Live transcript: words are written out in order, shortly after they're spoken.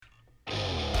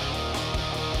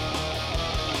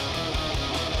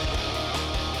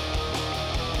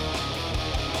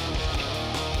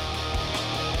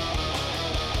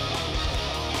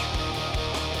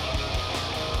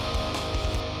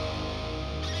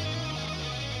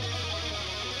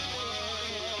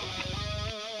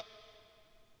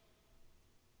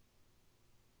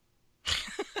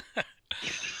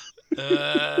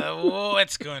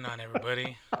What's going on,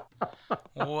 everybody?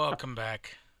 Welcome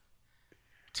back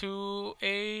to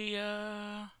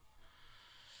I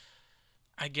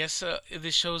guess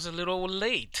this show's a little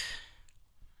late,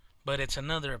 but it's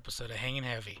another episode of Hanging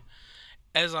Heavy.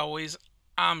 As always,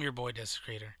 I'm your boy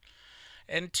Desecrator,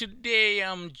 and today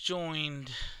I'm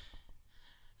joined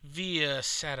via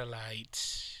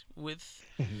satellite with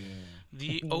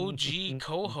the OG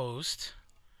co-host,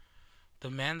 the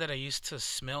man that I used to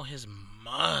smell his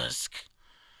musk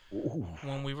Ooh.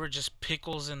 when we were just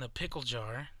pickles in the pickle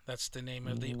jar. That's the name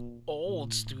of the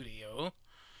old studio.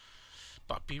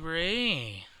 Papi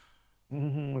Ray.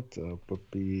 What's up,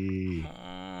 puppy?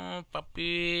 Oh,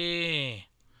 papi.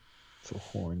 So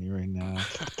horny right now.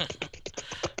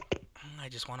 I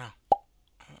just want to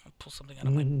pull something out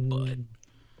of my butt.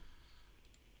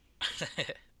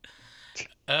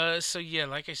 Mm. So yeah,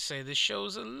 like I say, this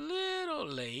show's a little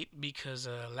late because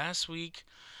last week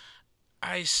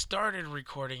I started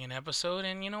recording an episode,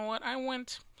 and you know what? I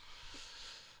went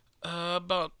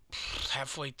about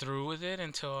halfway through with it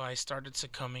until I started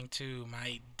succumbing to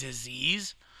my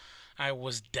disease. I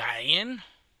was dying.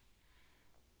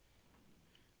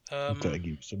 Until I Um, give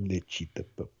you some lechita,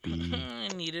 puppy. I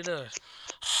needed a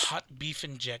hot beef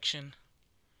injection.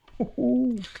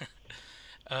 Ooh.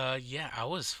 Yeah, I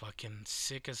was fucking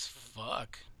sick as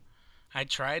fuck. I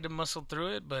tried to muscle through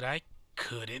it, but I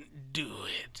couldn't do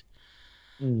it.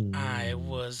 I Mm.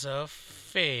 was a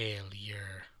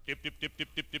failure. Dip, dip, dip, dip,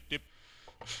 dip, dip, dip.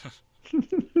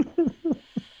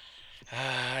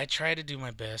 I tried to do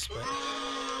my best, but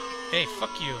hey, fuck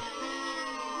you.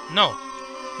 No,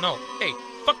 no, hey,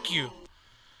 fuck you.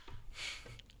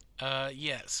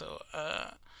 Yeah, so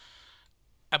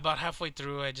about halfway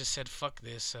through, I just said, fuck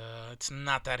this. It's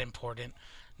not that important.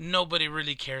 Nobody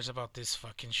really cares about this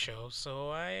fucking show,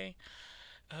 so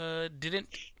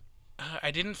didn't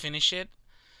I didn't finish it.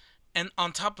 And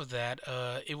on top of that,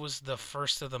 it was the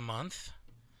first of the month,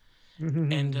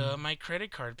 and my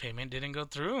credit card payment didn't go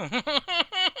through.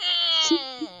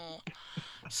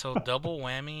 So double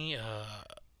whammy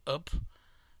up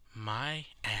my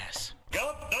ass.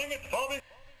 God dang it, Bobby.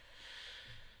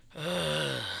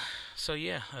 Uh, so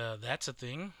yeah, that's a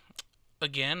thing.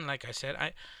 Again, like I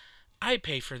said, I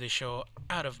pay for the show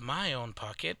out of my own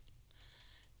pocket.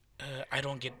 I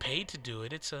don't get paid to do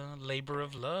it. It's a labor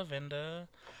of love, and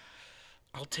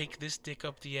I'll take this dick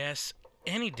up the ass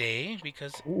any day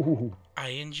because Ooh. I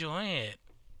enjoy it.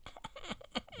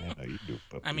 I know you do,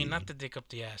 I mean, not puppy. the dick up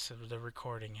the ass, the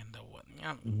recording and the what,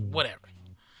 Mm. whatever.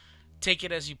 Take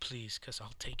it as you please, cause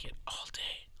I'll take it all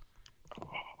day.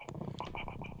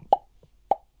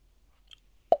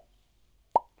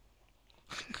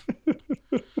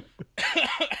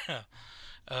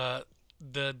 uh,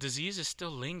 the disease is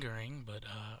still lingering, but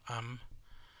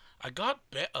I got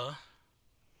better,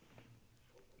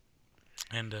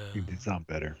 and You did sound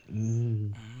better.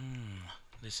 Mm.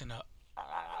 listen up.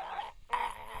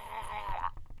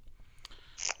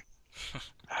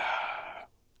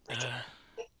 Uh,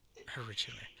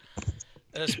 Originally.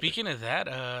 Speaking of that,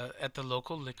 at the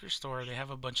local liquor store, they have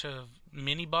a bunch of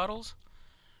mini bottles,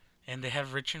 and they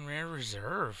have Rich and Rare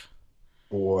Reserve.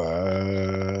 What?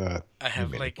 I You have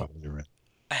made it like popular.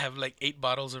 I have like 8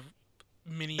 bottles of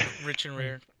mini Rich and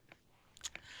Rare.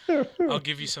 I'll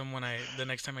give you some when I the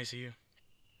next time I see you.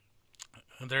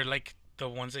 They're like the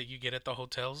ones that you get at the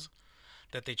hotels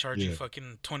that they charge you Yeah,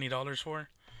 fucking $20 for.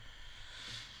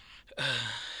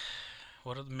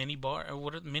 What are the mini bar?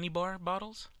 What are the mini bar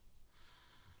bottles?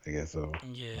 I guess so. I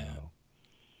don't Yeah.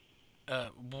 know.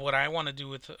 What I want to do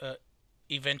with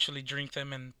eventually drink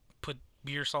them and put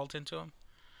beer salt into them.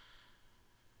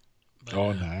 But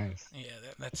Oh, nice. yeah,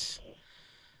 that's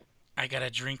I gotta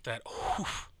drink that.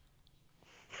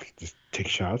 Just take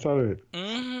shots out of it.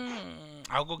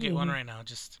 I'll go get one Mhm. right now,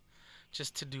 just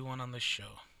to do one on the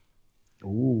show.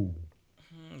 Ooh.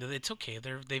 It's okay.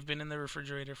 They've been in the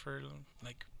refrigerator for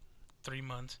like 3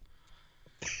 months.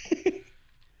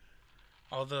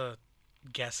 All the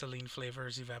gasoline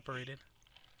flavors evaporated.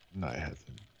 No, it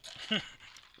hasn't.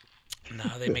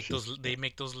 Now That's just they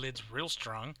make those lids real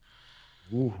strong.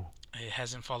 ooh, It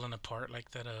hasn't fallen apart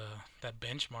like that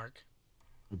benchmark.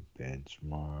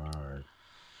 benchmark.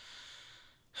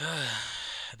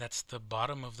 That's the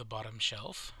bottom of the bottom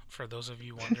shelf. For those of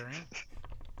you wondering.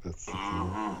 That's the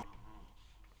truth.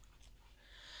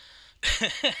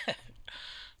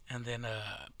 And then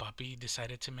Poppy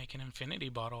decided to make an infinity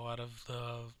bottle out of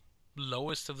the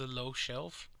lowest of the low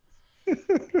shelf.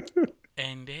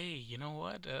 And hey, you know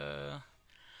what?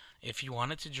 If you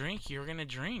wanted to drink, you're gonna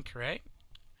drink, right?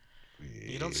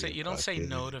 Yeah, You don't fuck say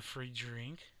no it. to free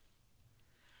drink.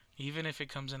 even if it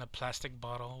comes in a plastic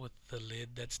bottle with the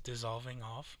lid that's dissolving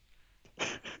off.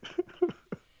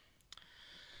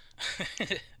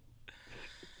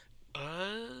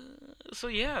 So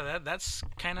yeah, that's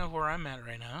kind of where I'm at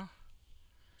right now.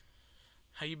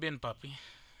 How you been, puppy?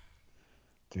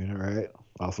 Doing alright.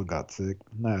 Also got sick.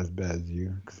 Not as bad as you,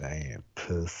 because I ain't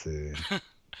pussy.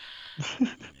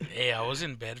 Hey, I was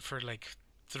in bed for like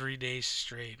 3 days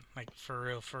straight, like for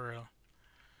real, for real.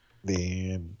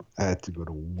 Then I had to go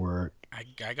to work.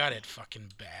 I got it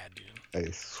fucking bad, dude.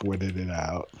 I sweated it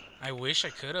out. I wish I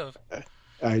could have.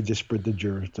 I just spread the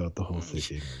germs throughout the whole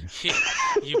city.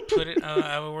 You put it.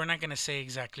 We're not gonna say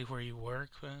exactly where you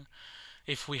work.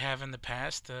 If we have in the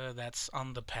past, that's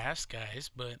on the past,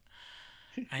 guys. But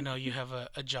I know you have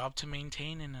a job to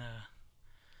maintain and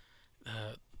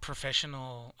a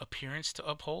professional appearance to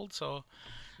uphold. So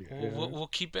we'll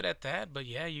keep it at that. But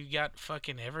yeah, you got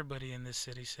fucking everybody in this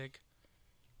city sick.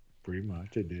 Pretty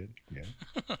much, I did. Yeah.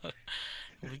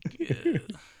 We,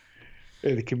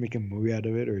 Hey, they can make a movie out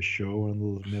of it or a show, one of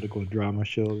those medical drama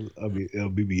shows. It'll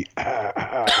be me.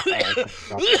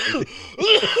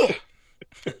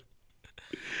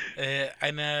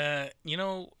 and you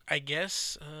know, I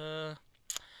guess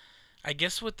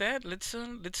with that, let's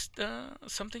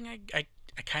something I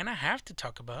kind of have to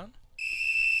talk about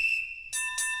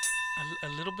a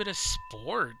little bit of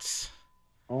sports.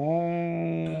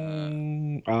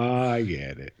 I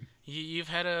get it. You've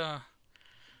had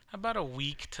about a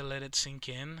week to let it sink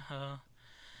in.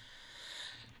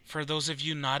 For those of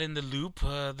you not in the loop,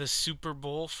 the Super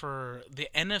Bowl for the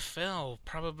NFL,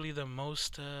 probably the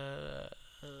most.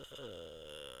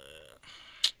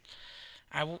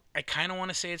 I kind of want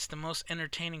to say it's the most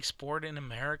entertaining sport in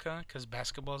America because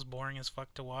basketball is boring as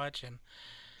fuck to watch. And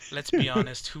let's be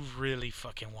honest, who really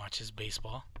fucking watches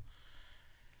baseball?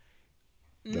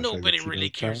 That's Nobody like really the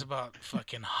cares time. about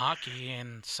fucking hockey,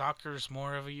 and soccer's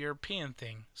more of a European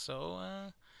thing. So,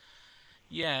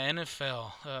 yeah,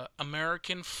 NFL,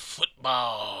 American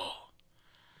football.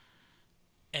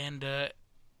 And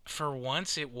for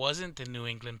once, it wasn't the New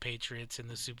England Patriots in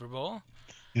the Super Bowl.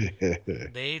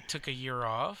 They took a year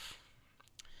off.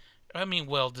 I mean,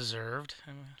 well deserved.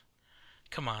 I mean,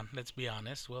 come on, let's be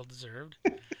honest, well deserved.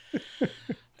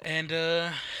 And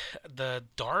the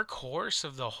dark horse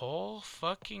of the whole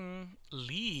fucking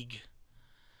league,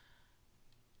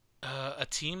 a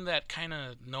team that kind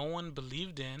of no one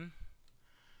believed in.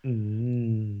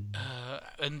 Mm.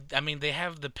 And I mean, they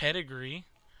have the pedigree.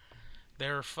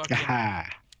 They're fucking. Ah.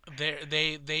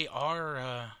 They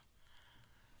are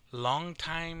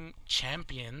longtime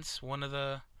champions. One of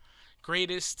the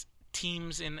greatest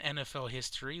teams in NFL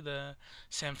history, the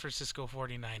San Francisco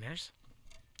 49ers.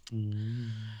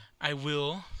 Mm. I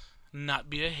will not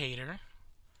be a hater.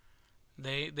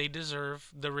 They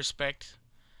deserve the respect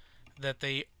that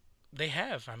they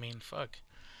have. I mean, fuck.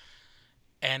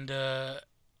 And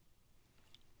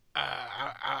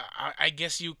I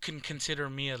guess you can consider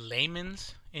me a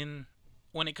layman's in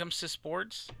when it comes to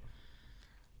sports.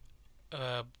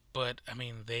 Uh, but I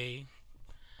mean, they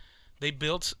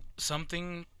built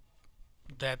something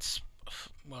that's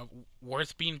well,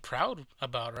 worth being proud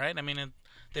about, right? I mean,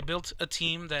 they built a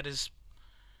team that is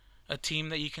a team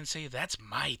that you can say that's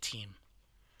my team.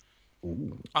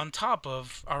 Ooh. On top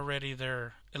of already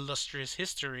their illustrious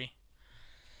history.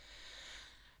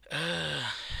 Uh,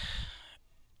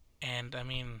 and I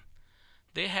mean,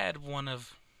 they had one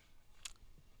of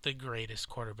the greatest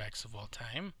quarterbacks of all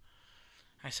time.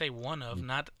 I say one of,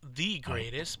 not the Oh.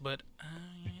 greatest, but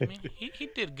I mean, he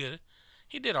did good.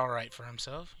 He did all right for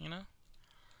himself, you know.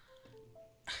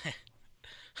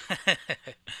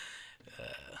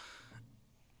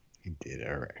 He did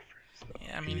all right for himself.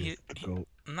 Yeah, I mean, He is the he GOAT.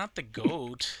 not the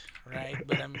goat, right?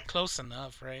 But I'm close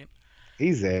enough, right?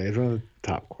 He's there. He's one of the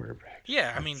top quarterbacks.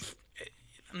 Yeah, I mean,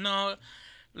 no.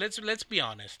 Let's be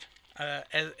honest.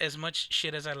 As much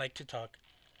shit as I like to talk,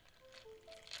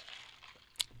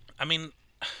 I mean,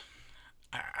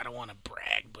 I don't want to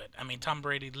brag, but I mean, Tom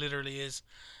Brady literally is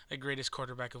the greatest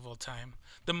quarterback of all time,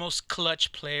 the most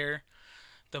clutch player,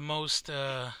 the most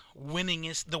the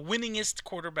winningest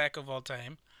quarterback of all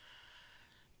time.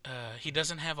 He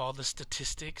doesn't have all the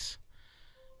statistics,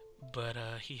 but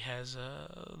he has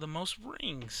the most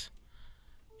rings.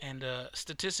 And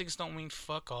statistics don't mean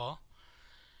fuck all.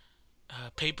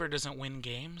 Paper doesn't win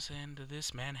games, and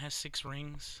this man has 6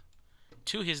 rings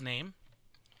to his name.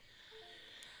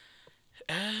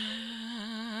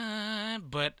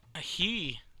 But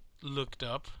he looked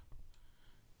up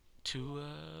to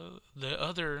the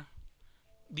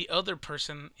other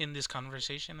person in this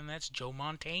conversation, and that's Joe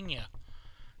Montana,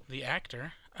 the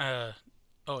actor.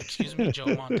 Oh, excuse me,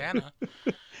 Joe Montana.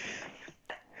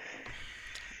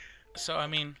 So I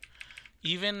mean,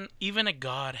 even a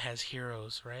god has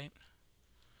heroes, right?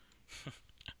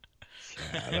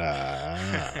 Shut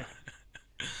up.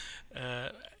 uh,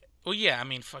 well, yeah. I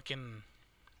mean, fucking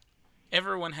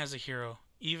everyone has a hero.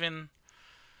 Even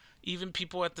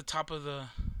people at the top of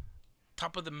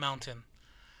the mountain,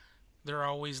 they're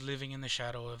always living in the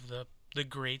shadow of the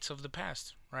greats of the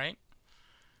past, right?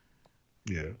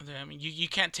 Yeah. I mean, you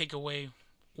can't take away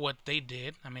what they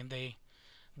did. I mean,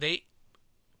 they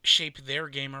shaped their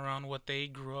game around what they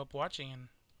grew up watching and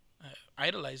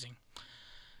idolizing.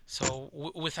 So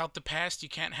without the past, you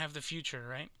can't have the future,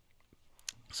 right?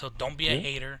 So don't be a Yeah.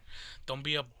 hater. Don't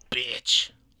be a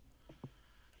bitch.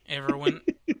 Everyone,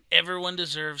 everyone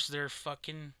deserves their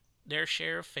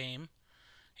share of fame.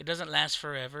 It doesn't last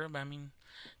forever, but I mean,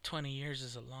 20 years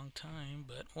is a long time,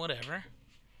 but whatever.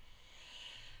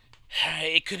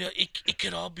 It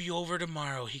could all be over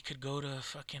tomorrow. He could go to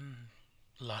fucking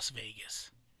Las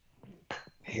Vegas.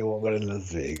 He won't go to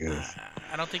Las Vegas.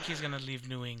 I don't think he's gonna leave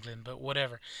New England, but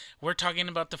whatever. We're talking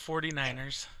about the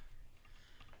 49ers.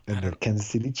 I And the don't Kansas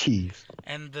City Chiefs.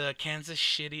 and the Kansas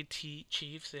shitty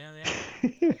Chiefs. Yeah, yeah.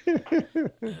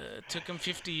 It took them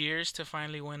 50 years to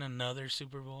finally win another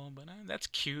Super Bowl, but that's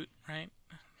cute, right?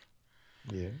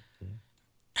 Yeah.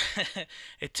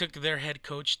 It took their head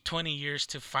coach 20 years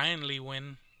to finally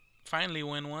win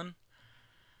one.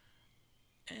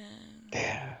 And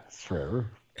Yeah. It's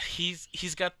forever.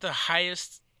 he's got the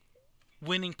highest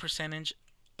winning percentage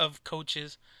of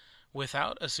coaches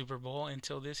without a Super Bowl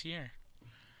until this year.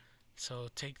 So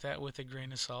take that with a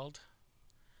grain of salt.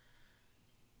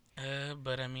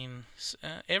 But I mean,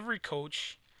 every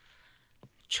coach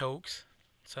chokes.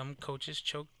 Some coaches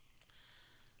choke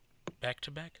back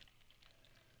to back.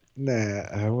 Nah,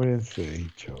 I wouldn't say he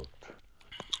choked.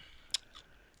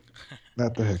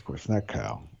 Not the head coach, not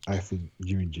Kyle. I think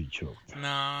Jimmy G choked. No,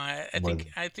 I More think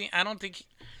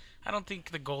I don't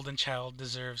think the golden child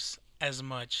deserves as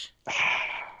much.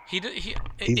 He's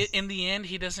In the end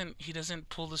he doesn't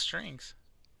pull the strings.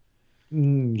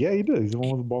 yeah, he does. He's the one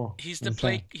He, with the ball he's in the his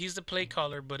play hand. he's the play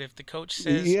caller, but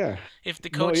Yeah. if the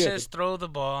No, coach yeah. says throw the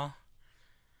ball,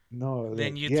 No,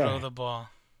 then you throw yeah. the ball.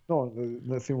 No, there's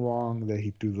nothing wrong that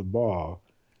he threw the ball,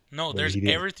 No, but there's he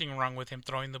didn't. everything wrong with him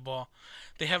throwing the ball.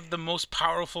 They have the most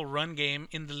powerful run game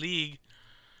in the league.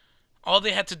 All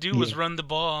they had to do was Yeah. run the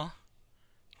ball,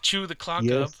 chew the clock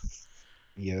up. Yes.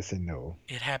 Yes and no.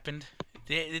 It happened.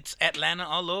 It's Atlanta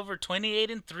all over,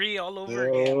 28-3 all over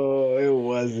again. Oh, it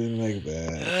wasn't like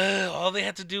that. All they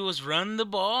had to do was run the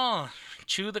ball,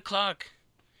 chew the clock,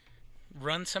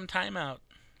 run some timeout.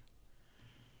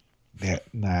 They had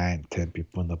 9, 10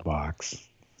 people in the box.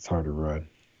 It's hard to run.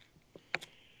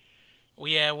 Well,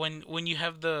 yeah, when you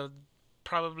have the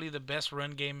probably the best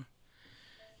run game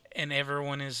and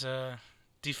everyone is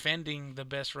defending the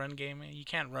best run game, you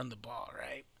can't run the ball,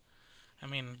 right? I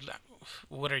mean,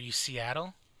 what are you,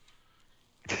 Seattle?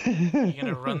 You're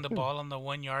gonna run the ball on the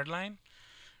 1 yard line?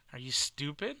 Are you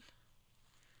stupid?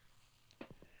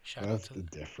 Shout out That's to the the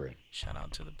difference. shout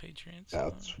out to the Patriots.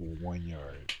 That's 1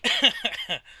 yard.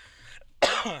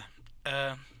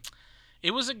 uh,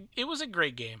 it was a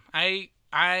great game.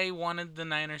 I wanted the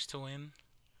Niners to win,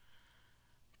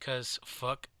 cause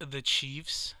fuck the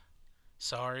Chiefs.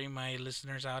 Sorry, my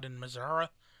listeners out in Missouri,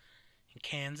 in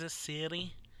Kansas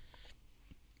City.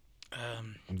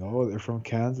 Um, No, they're from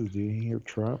Kansas. Do you hear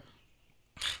Trump?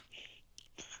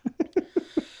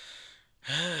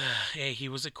 hey, he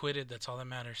was acquitted. That's all that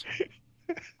matters.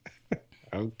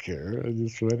 I don't care. It's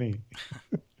just funny.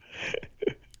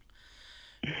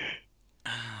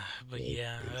 But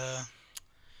yeah,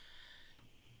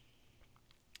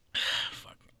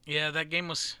 fuck. Yeah, that game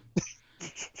was.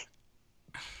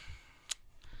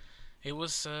 It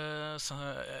was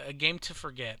a game to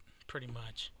forget, pretty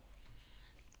much.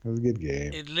 It was a good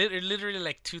game. Literally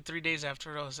like 2 3 days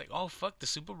after, I was like, oh fuck, the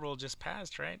Super Bowl just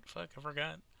passed, right? Fuck, I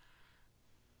forgot.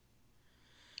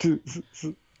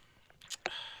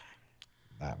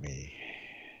 Not me.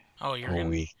 Oh, you're Whole gonna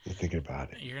week thinking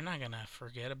about it. you're not gonna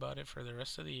forget about it for the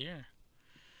rest of the year.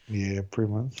 Yeah,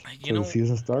 pretty much. You Till the know,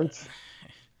 season starts.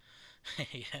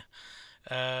 yeah.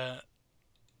 Uh,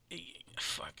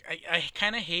 fuck. I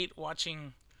kind of hate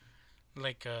watching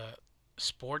like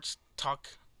sports talk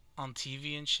on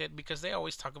TV and shit because they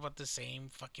always talk about the same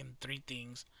fucking three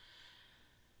things.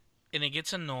 And it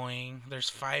gets annoying. There's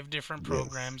 5 different Yes.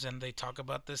 programs and they talk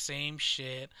about the same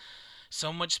shit.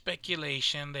 So much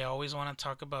speculation. They always want to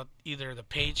talk about either the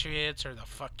Patriots or the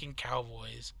fucking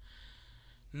Cowboys.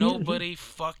 Nobody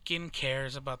fucking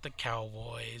cares about the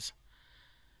Cowboys.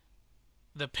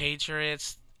 The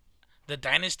Patriots, The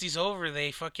dynasty's over.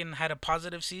 They fucking had a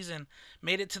positive season,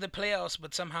 made it to the playoffs,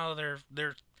 but somehow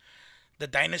the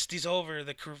dynasty's over.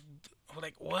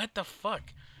 Like what the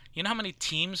fuck? You know how many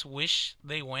teams wish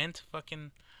they went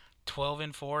fucking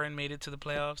 12-4 and made it to the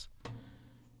playoffs?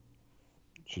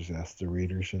 Just ask the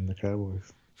Raiders and the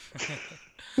Cowboys.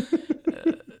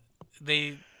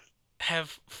 They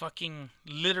have fucking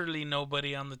literally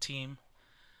nobody on the team.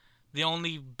 The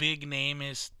only big name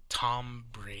is Tom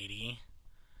Brady.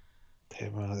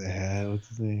 Damn, how they had, what's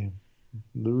his name?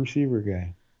 The receiver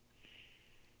guy.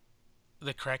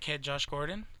 The crackhead Josh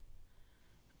Gordon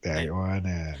That one,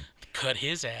 and cut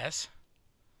his ass.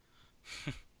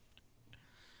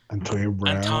 Antonio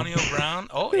Brown. Antonio Brown.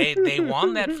 Oh, hey, they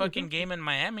won that fucking game in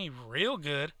Miami real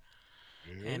good.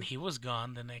 Yeah. And he was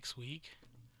gone the next week.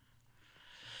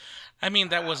 I mean,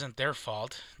 that wasn't their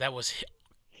fault. That was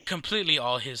completely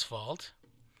all his fault.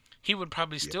 He would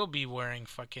probably still be wearing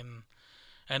fucking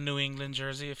a New England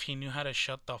jersey if he knew how to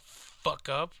shut the fuck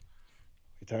up.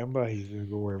 You're talking about he's going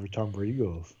to go wherever Tom Brady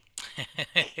goes.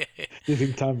 You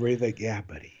think Tom Brady's like, yeah,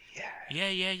 buddy. Yeah.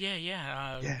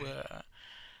 Yeah.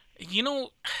 You know,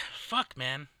 fuck,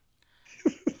 man.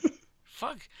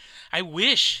 Fuck. I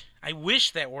wish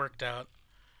that worked out.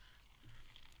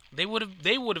 They would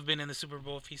have been in the Super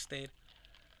Bowl if he stayed.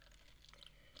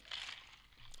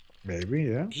 Maybe,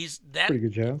 yeah. He's that Pretty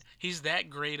good chance. He's that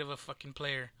great of a fucking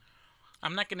player.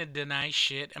 I'm not gonna deny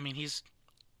shit. I mean, he's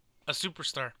a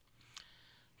superstar,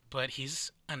 but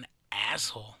he's an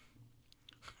asshole.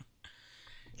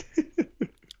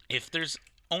 If there's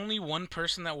only one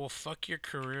person that will fuck your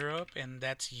career up, and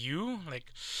that's you, like,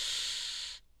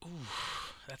 ooh,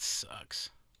 that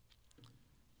sucks.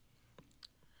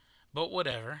 But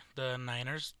whatever. The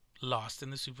Niners lost in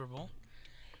the Super Bowl.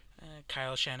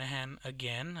 Kyle Shanahan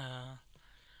again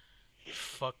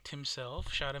fucked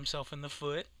himself, shot himself in the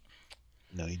foot.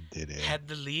 No, he didn't. Had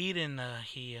the lead and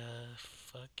he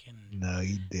fucking No,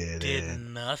 he didn't. did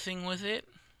nothing with it.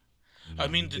 No, I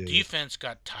mean, he the did. defense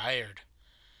got tired.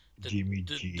 Jimmy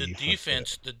G. The fucked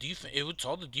defense, it was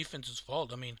all the defense's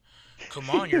fault. I mean, come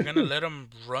on, you're gonna let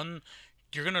them run,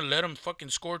 you're gonna let them fucking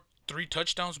score 3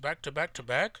 touchdowns back to back to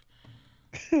back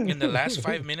in the last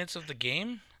 5 minutes of the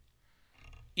game,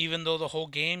 even though the whole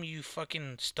game you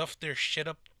fucking stuffed their shit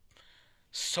up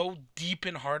so deep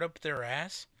and hard up their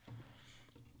ass.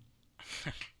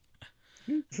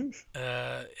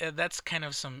 That's kind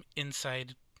of some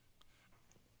inside.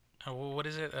 What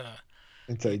is it?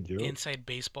 Inside joke. Inside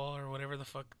baseball or whatever the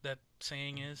fuck that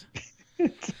saying is.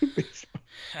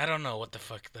 I don't know what the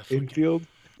fuck the fuck. Infield.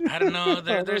 I don't know.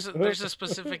 There's a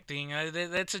specific thing.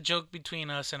 That's a joke between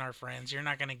us and our friends. You're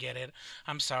not gonna get it.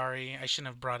 I'm sorry. I shouldn't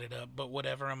have brought it up. But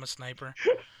whatever. I'm a sniper.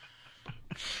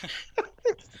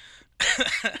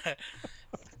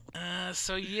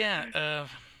 So yeah.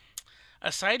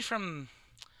 Aside from,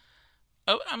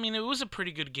 I mean, it was a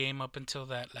pretty good game up until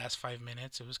that last 5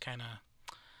 minutes. It was kind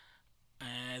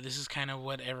of, this is kind of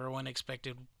what everyone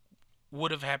expected would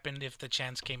have happened if the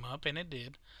chance came up, and it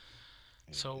did.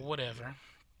 So whatever.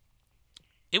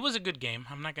 It was a good game.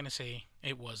 I'm not gonna say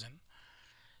it wasn't.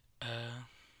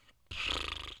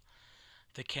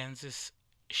 The Kansas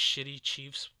shitty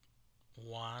Chiefs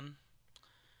won.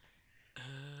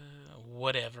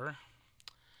 Whatever.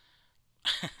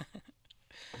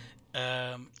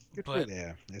 But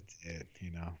yeah, that's it.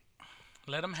 You know.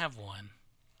 let them have one.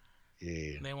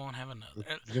 Yeah. They won't have another.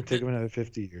 It's gonna take them another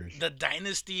 50 years. The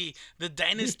dynasty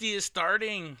is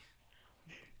starting.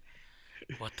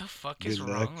 What the fuck is Good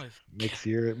wrong luck. with? Next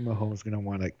year, Mahomes gonna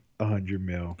want like 100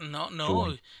 mil.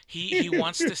 No. He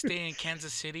wants to stay in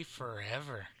Kansas City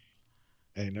forever.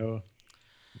 I know.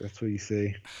 That's what you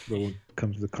say. But when it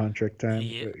comes to the contract time,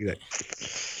 Yeah. you're like,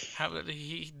 How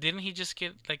didn't he just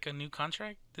get like a new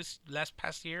contract this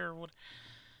past year or what?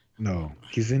 no,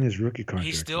 he's in his rookie contract.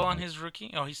 He's still on now. his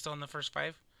rookie. Oh, he's still in the first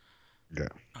 5. Yeah.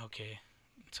 Okay,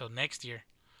 so next year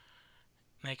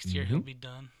he'll be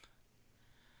done.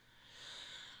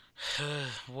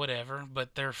 Whatever,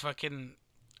 but they're fucking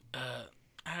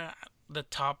the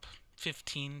top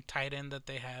 15 tight end that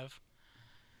they have.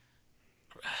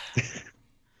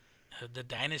 The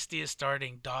dynasty is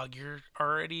starting, dog. You're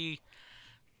already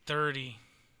 30.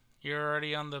 You're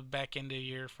already on the back end of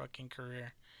your fucking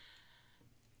career.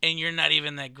 And you're not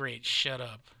even that great. Shut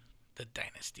up. The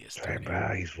dynasty is Sorry, starting.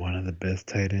 bro. He's one of the best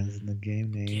tight ends in the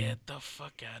game, man. Get the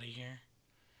fuck out of here.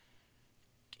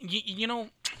 You know,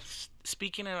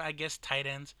 speaking of, I guess, tight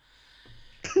ends,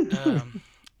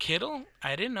 Kittle,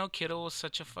 I didn't know Kittle was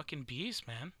such a fucking beast,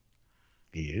 man.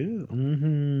 He is.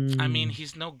 Mm-hmm. I mean,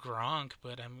 he's no Gronk,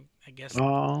 but I guess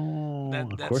Oh, of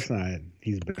that's- course not.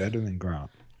 He's better than Gronk.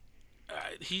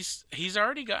 he's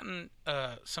already gotten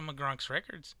some of Gronk's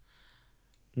records,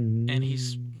 and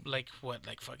he's Mm, like what,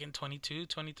 like fucking 22,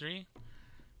 23.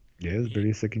 yeah, it's He,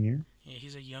 barely second year. yeah,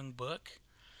 he's a young buck.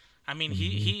 I mean, Hmm.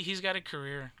 he's got a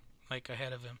career like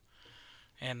ahead of him,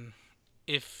 and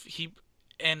if he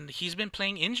and he's been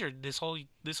playing injured this whole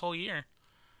year.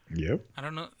 Yep. I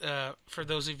don't know. For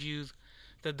those of you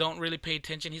that don't really pay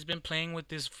attention, he's been playing with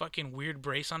this fucking weird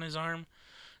brace on his arm.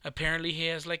 Apparently, he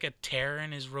has like a tear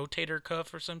in his rotator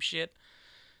cuff or some shit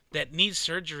that needs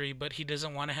surgery, but he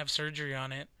doesn't want to have surgery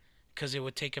on it because it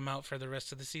would take him out for the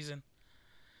rest of the season.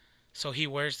 So he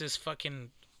wears this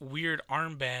fucking weird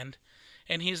armband,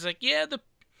 and he's like, "Yeah, the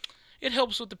it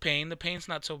helps with the pain. The pain's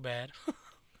not so bad."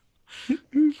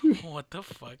 What the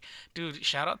fuck, dude?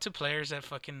 Shout out to players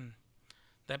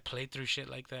that play through shit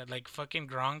like that. Like fucking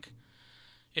Gronk.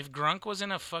 If Gronk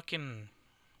wasn't a fucking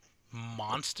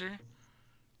monster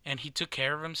and he took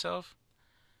care of himself,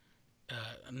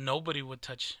 nobody would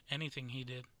touch anything he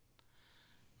did.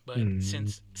 But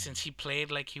Mm, since he played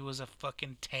like he was a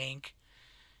fucking tank,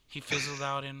 he fizzled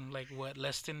out in like what,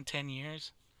 less than 10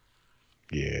 years.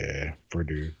 yeah, for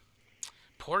dude.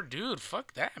 Poor dude.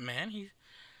 Fuck that, man.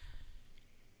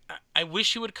 I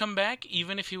wish he would come back,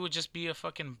 even if he would just be a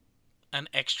fucking an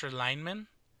extra lineman.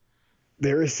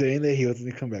 They were saying that he was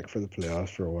going to come back for the playoffs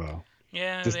for a while,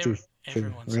 Yeah, just to finish.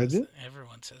 everyone says Imagine, that.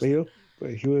 Everyone says but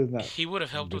that. he was not. He would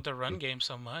have helped with the run game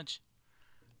so much.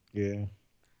 Yeah.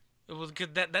 It was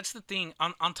good. That's the thing.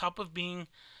 On top of being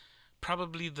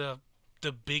probably the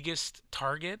biggest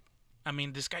target, I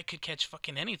mean, this guy could catch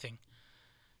fucking anything.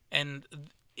 And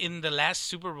in the last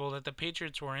Super Bowl that the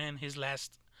Patriots were in, his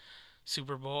last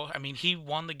Super Bowl, I mean, he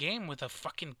won the game with a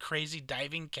fucking crazy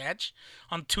diving catch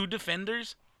on two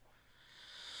defenders.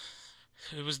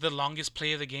 It was the longest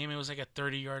play of the game. It was like a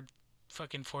 30-yard,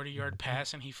 fucking 40-yard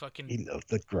pass, and he fucking He loves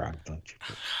the Gronk, don't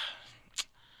you?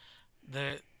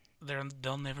 the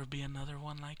there'll never be another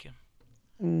one like him.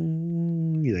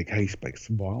 You like how he spikes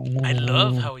the ball? I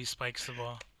love how he spikes the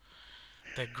ball.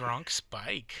 The Gronk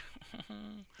spike.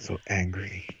 So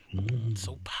angry. It's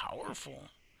so powerful.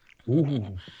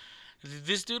 Ooh.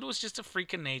 This dude was just a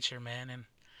freak of nature, man, and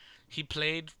he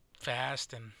played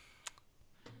fast, and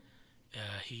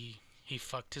he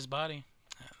fucked his body.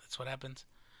 That's what happens.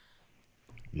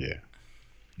 Yeah.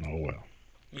 Oh well.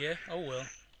 Yeah. Oh well.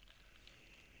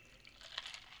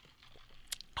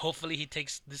 Hopefully he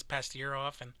takes this past year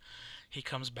off and he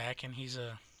comes back and he's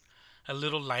a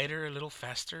little lighter, a little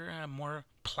faster, more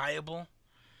pliable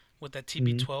with that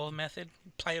Mm, TB12 method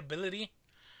pliability.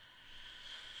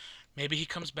 Maybe he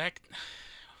comes back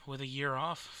with a year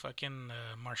off, fucking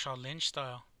Marshawn Lynch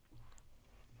style.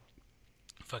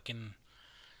 Fucking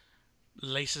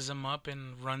laces them up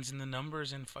and runs in the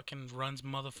numbers and fucking runs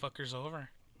motherfuckers over.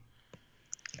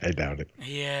 I doubt it.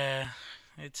 Yeah,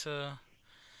 it's a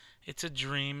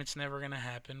dream. It's never gonna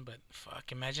happen. But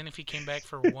fuck, imagine if he came back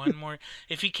for one more.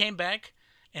 If he came back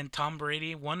and Tom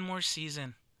Brady one more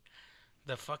season,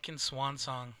 the fucking swan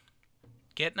song.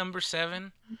 Get number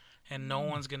 7, and no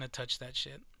one's gonna touch that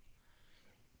shit.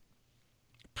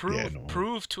 Yeah, Prove no.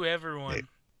 prove to Hey, everyone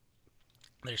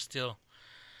there's still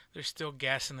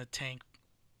gas in the tank.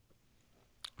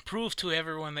 Prove to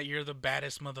everyone that you're the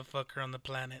baddest motherfucker on the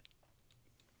planet.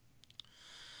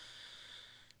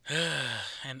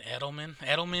 And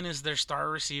Edelman is their star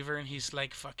receiver, and he's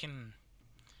like fucking.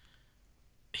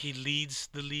 He leads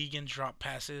the league in drop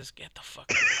passes. Get the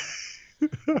fuck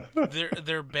out.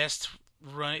 Their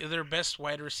best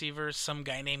wide receiver is some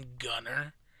guy named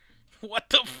Gunner. What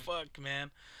the fuck, man?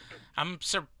 I'm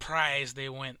surprised they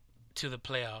went to the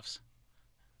playoffs.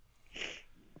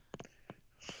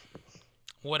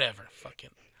 Whatever, fucking.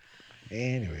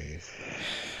 anyways,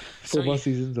 So football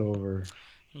season's over.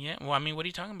 yeah, well, I mean, what are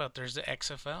you talking about? There's the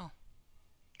XFL.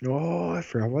 Oh, I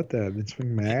forgot about that. Vince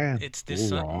McMahon. It's this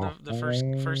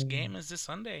the first Oh. game is this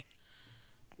Sunday.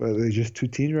 Well, there's just two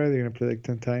teams, right? They're gonna play like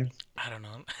 10 times. I don't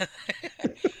know.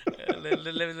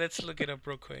 Let's look it up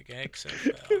real quick.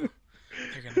 XFL.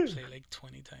 They're gonna play like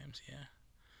 20 times. Yeah.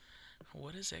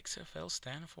 What does XFL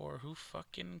stand for? Who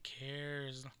fucking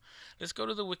cares? Let's go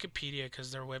to the Wikipedia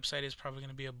because their website is probably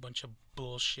gonna be a bunch of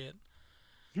bullshit.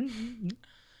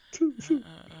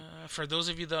 For those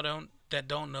of you that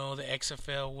don't know, the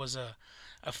XFL was a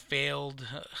failed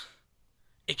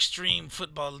extreme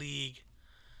football league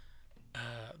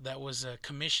that was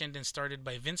commissioned and started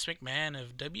by Vince McMahon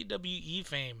of WWE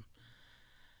fame,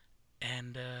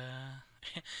 and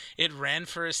it ran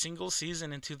for a single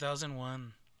season in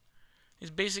 2001. It's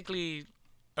basically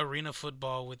arena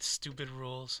football with stupid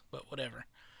rules, but whatever.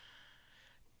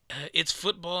 It's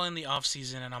football in the off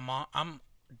season, and I'm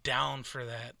down for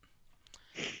that.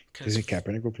 because Isn't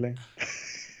Kaepernick will play?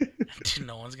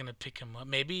 no one's gonna pick him up.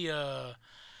 Maybe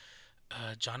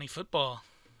Johnny Football,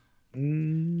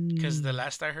 because the Mm.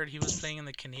 last I heard he was playing in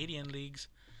the Canadian leagues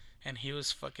and he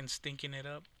was fucking stinking it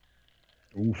up.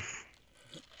 Oof.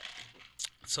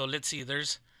 So let's see.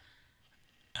 There's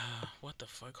what the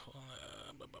fuck?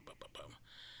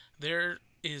 There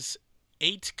is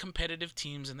 8 competitive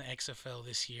teams in the XFL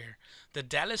this year: the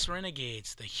Dallas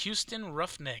Renegades, the Houston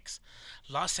Roughnecks,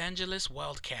 Los Angeles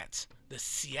Wildcats, the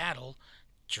Seattle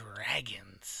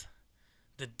Dragons,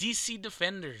 the DC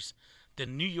Defenders, the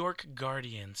New York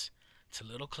Guardians. It's a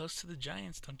little close to the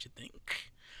Giants, don't you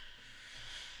think?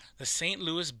 The St.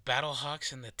 Louis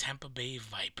Battlehawks and the Tampa Bay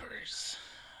Vipers.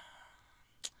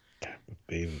 Tampa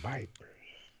Bay Vipers.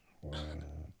 What?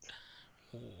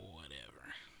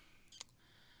 Whatever.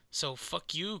 So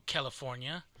fuck you,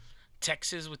 California.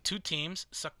 Texas with 2 teams.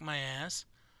 Suck my ass.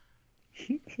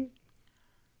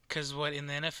 Because what, in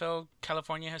the NFL,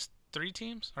 California has 3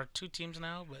 teams? Or 2 teams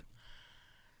now? But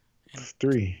It's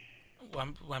 3.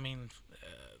 I mean,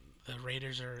 the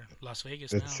Raiders are Las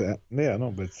Vegas It's now. yeah,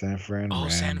 no, but San Fran, Oh,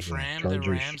 Rams, San and Fran, the Chargers.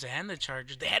 Rams, and the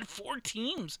Chargers. They had 4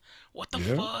 teams. What the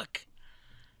Yeah. fuck?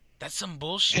 That's some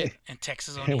bullshit. And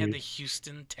Texas only had the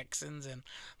Houston Texans and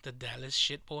the Dallas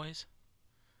shit boys.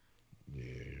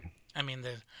 Yeah. I mean,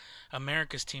 the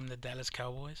America's team, the Dallas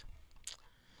Cowboys.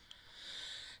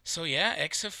 So yeah,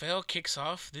 XFL kicks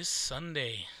off this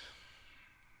Sunday.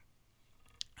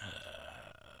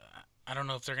 I don't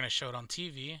know if they're gonna show it on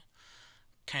TV.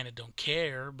 Kind of don't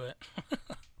care, but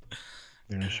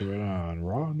They're gonna show it on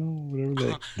Raw, no, whatever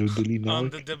that Doodly on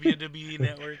Network. the WWE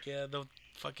network, yeah, the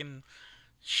fucking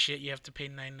shit you have to pay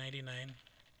 $9.99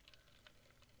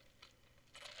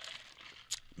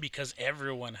 because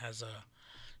everyone has a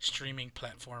streaming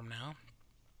platform now.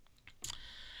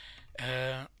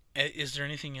 Is there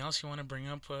anything else you want to bring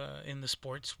up in the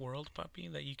sports world, Puppy,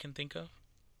 that you can think of?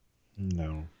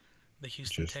 No, The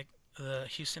Just- the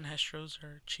Houston Astros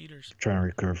are cheaters. trying to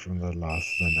recover from the loss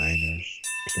of the Niners.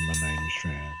 From a Niners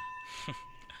fan.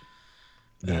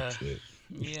 That's it.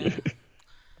 Yeah,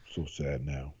 So sad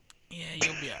now. yeah,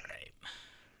 you'll be all right.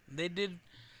 They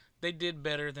did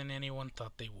better than anyone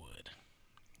thought they would.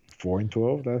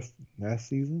 4-12 last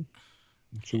season,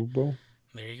 Super Bowl.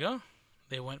 There you go.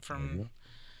 They went There you from go.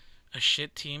 a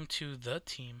shit team to the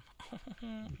team.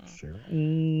 Sure.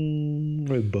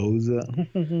 With Boza.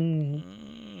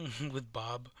 With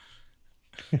Bob.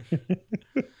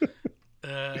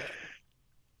 uh,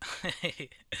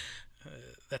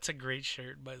 that's a great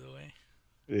shirt, by the way.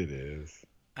 It is.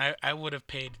 I would have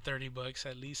paid $30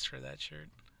 at least for that shirt.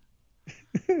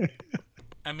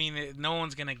 I mean, no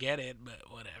one's gonna get it, but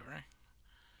whatever.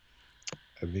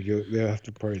 I think they'll have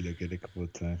to probably look at it a couple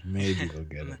of times. Maybe they'll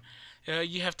get it.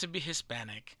 You have to be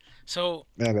Hispanic. So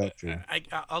Yeah, that's true.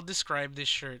 I'll describe this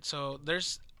shirt. So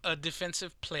there's a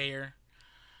defensive player,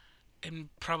 and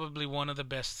probably one of the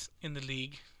best in the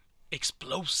league,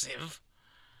 explosive.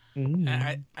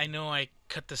 I know I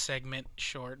cut the segment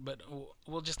short, but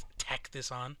we'll just tack this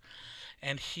on.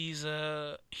 And he's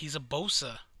a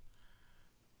Bosa.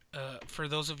 For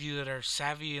those of you that are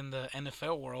savvy in the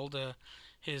NFL world,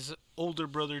 his older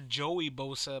brother Joey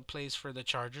Bosa plays for the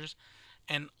Chargers,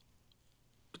 and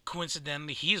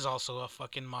coincidentally, he's also a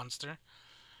fucking monster.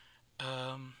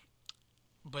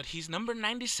 But he's number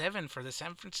 97 for the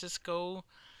San Francisco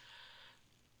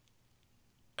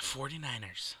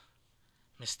 49ers.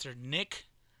 Mr. Nick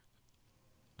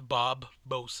Bob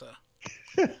Bosa.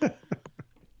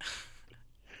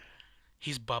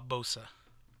 He's Bob Bosa.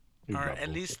 Or at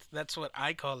least that's what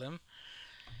I call him.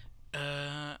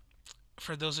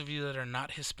 For those of you that are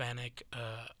not Hispanic,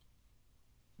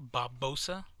 Bob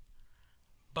Bosa.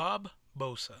 Bob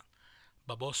Bosa.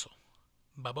 Baboso.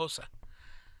 Babosa.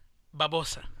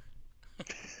 Babosa.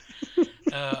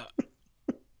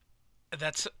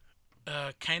 That's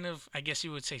kind of, I guess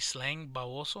you would say, slang,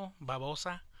 baboso,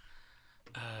 babosa,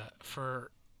 for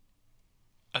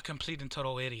a complete and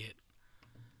total idiot.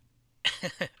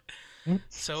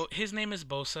 So his name is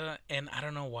Bosa, and I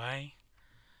don't know why.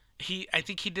 I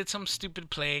think he did some stupid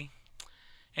play,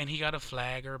 and he got a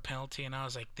flag or a penalty, and I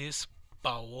was like, this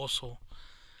baboso,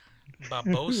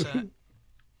 babosa,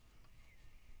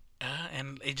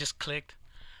 and it just clicked.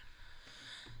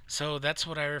 So that's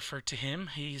what I refer to him.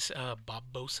 He's Bob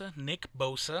Bosa, Nick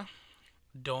Bosa.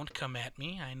 Don't come at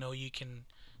me. I know you can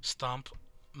stomp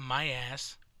my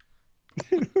ass.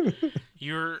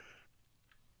 You're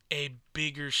a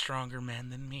bigger, stronger man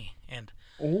than me. And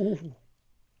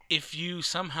if you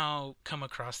somehow come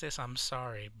across this, I'm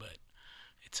sorry, but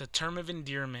it's a term of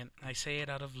endearment. I say it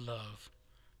out of love.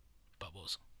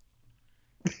 Bubbles.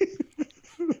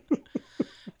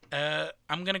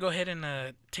 I'm gonna go ahead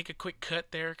and take a quick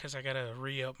cut there because I gotta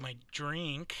re-up my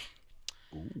drink,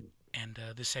 Ooh. and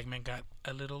this segment got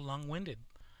a little long-winded.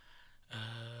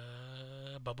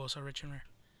 Babosa Rich and Rare,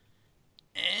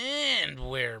 and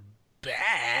we're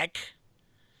back.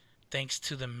 Thanks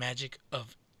to the magic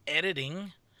of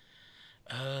editing,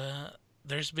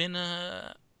 there's been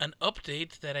an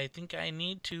update that I think I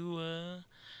need to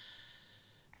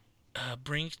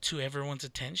bring to everyone's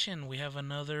attention. We have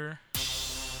another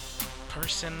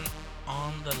person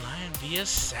on the line via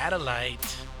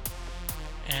satellite.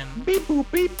 And Beep boop,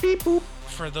 beep beep boop.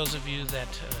 for those of you that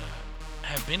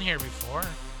have been here before,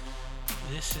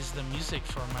 this is the music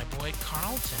for my boy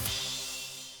Carlton.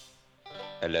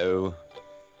 Hello.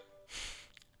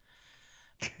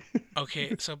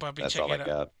 Okay, so Bobby, That's check all I it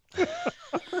out.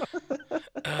 got.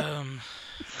 Um,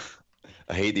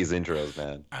 I hate these intros,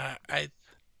 man. I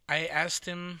asked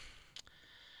him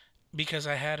because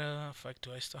I had a fuck.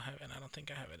 Do I still have it? I don't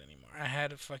think I have it anymore. I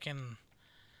had a fucking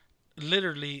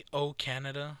literally "Oh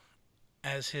Canada"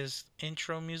 as his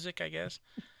intro music, I guess,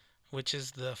 which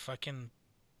is the fucking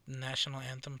national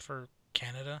anthem for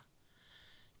Canada,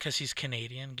 cause he's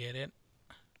Canadian. Get it?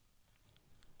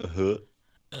 Uh-huh.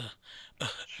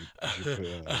 Should put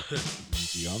a Celine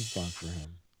Dion song for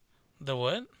him. The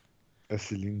what? A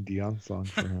Celine Dion song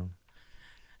for him.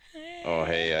 Oh,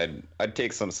 hey, I'd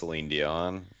take some Celine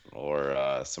Dion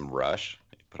or some Rush.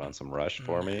 Put on some Rush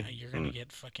for me. You're gonna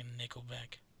get fucking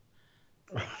Nickelback.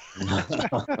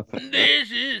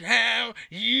 This is how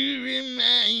you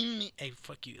remind me. Hey,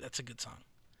 fuck you. That's a good song.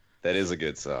 That is a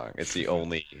good song. It's the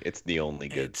only good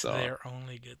It's song. their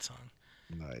only good song.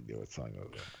 No idea what song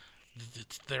that was.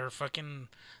 It's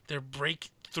their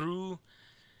breakthrough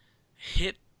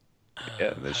hit.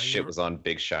 Yeah, this shit was on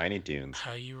Big Shiny Tunes.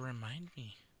 How you remind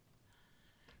me.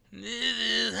 This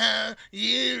is how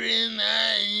you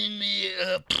remind me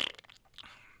of.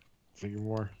 Sing it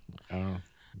more. I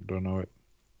don't know it.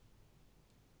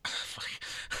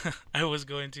 Fuck. I was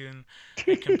going to, and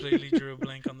I completely drew a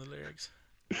blank on the lyrics.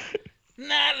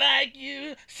 Not like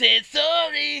you said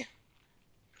sorry.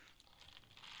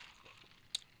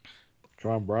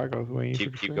 John Bracco's waiting for the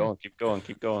Keep train. going, keep going,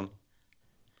 keep going.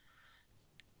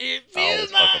 It Oh, feels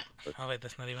it's like. fucking- Oh wait,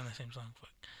 that's not even the same song.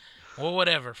 Fuck. Well,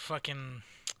 whatever. Fucking.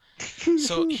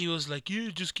 So he was like, "Yeah,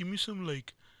 just give me some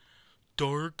like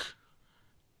dark,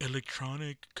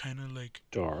 electronic kind of like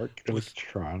Dark with-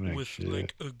 electronic with shit.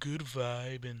 like a good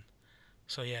vibe." And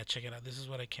so yeah, check it out. This is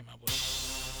what I came up with.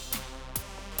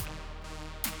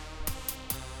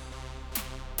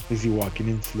 Is he walking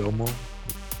in slow mo?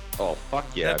 Oh, fuck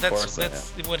yeah, of course I am.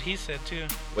 That's what he said too.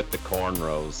 With the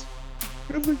cornrows.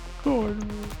 It's a corn.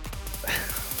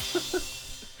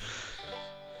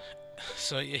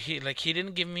 So he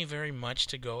didn't give me very much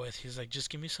to go with. He's like, just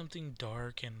give me something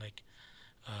dark and like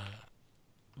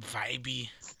vibey,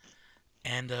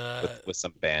 and With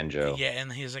some banjo. yeah,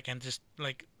 and he's like, and just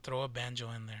like throw a banjo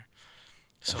in there.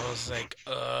 So I was like,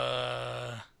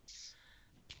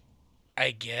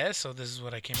 I guess. So this is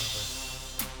what I came up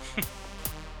with.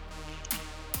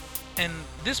 And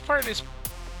this part is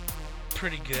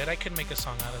pretty good. I could make a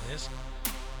song out of this.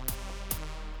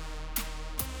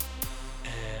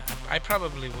 I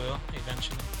probably will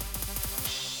eventually.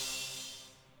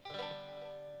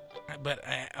 But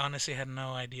I honestly had no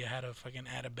idea how to fucking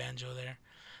add a banjo there.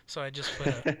 So I just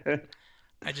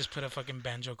put a fucking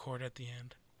banjo chord at the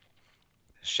end.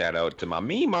 Shout out to my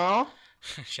Meemaw.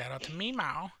 Shout out to me,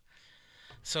 Mao.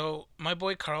 So my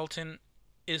boy Carlton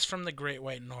is from the Great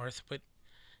White North, but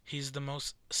he's the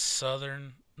most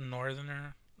southern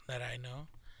northerner that I know.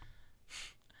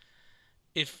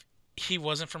 If he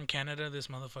wasn't from Canada, this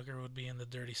motherfucker would be in the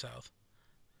dirty South.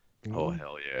 Oh,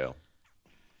 hell yeah.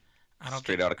 I don't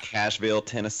Straight think, out of Cashville,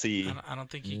 Tennessee. I don't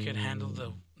think he could handle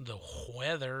the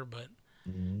weather, but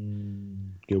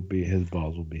His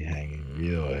balls will be hanging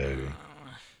real heavy.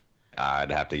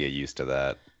 I'd have to get used to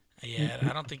that. yeah,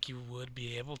 I don't think you would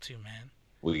be able to, man.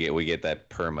 We get that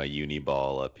perma uni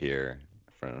ball up here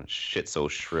from shit so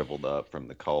shriveled up from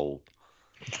the cold.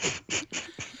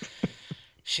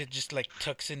 Shit just like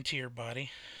tucks into your body.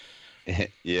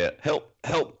 Yeah, help,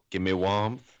 give me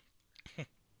warmth.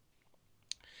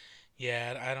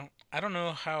 Yeah, I don't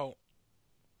know how.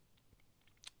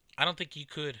 I don't think you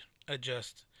could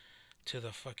adjust to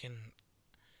the fucking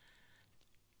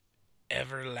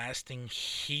everlasting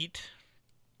heat.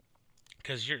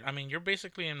 Cause you're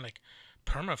basically in like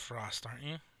permafrost, aren't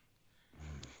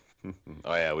you?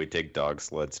 Oh yeah, we take dog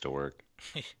sleds to work.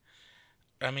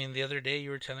 I mean, the other day you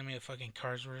were telling me that fucking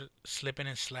cars were slipping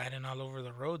and sliding all over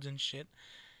the roads and shit.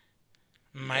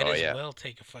 Might Oh, as yeah. well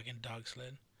take a fucking dog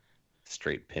sled.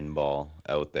 straight pinball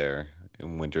out there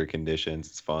in winter conditions.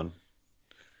 It's fun.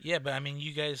 Yeah, but I mean,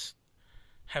 you guys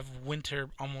have winter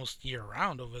almost year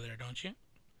round over there, don't you?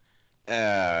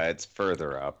 It's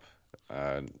further up.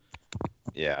 Uh,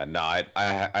 yeah, no, I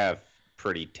have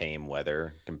pretty tame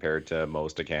weather compared to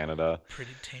most of Canada.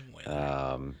 Pretty tame weather.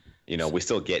 Um, So, we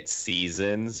still get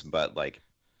seasons, but like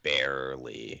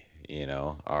barely.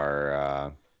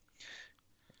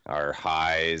 Our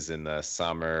highs in the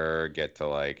summer get to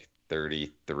like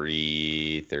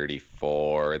 33,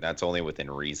 34, and that's only within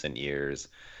recent years.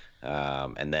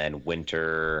 And then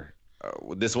winter,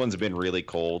 this one's been really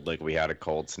cold. Like we had a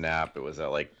cold snap. It was at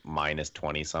like minus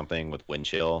 20 something with wind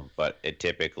chill, but it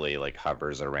typically like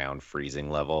hovers around freezing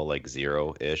level, like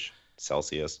 0-ish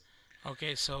Celsius.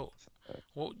 okay, so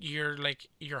what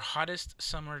your hottest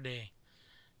summer day?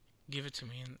 Give it to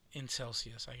me in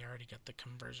Celsius. I already got the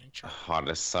conversion chart.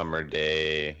 Hottest summer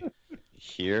day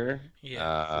here.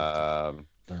 Yeah.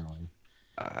 Apparently.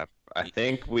 Uh, I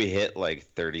think we hit like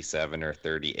 37 or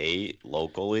 38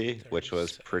 locally, which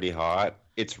was 37. pretty hot.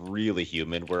 It's really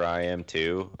humid where I am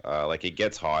too. Like it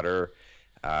gets hotter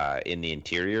in the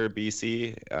interior of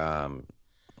BC.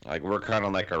 Like we're kind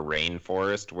of like a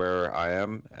rainforest where I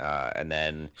am, and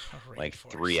then like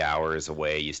Rainforest. 3 hours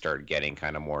away, you start getting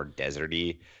kind of more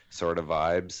deserty sort of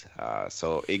vibes.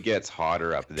 So it gets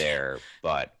hotter up there,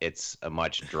 but it's a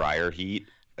much drier heat.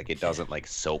 Like it doesn't like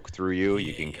soak through you. You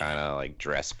Yeah, can yeah. kind of like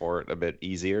dress for it a bit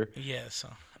easier. Yeah, so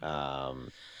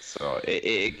Um, so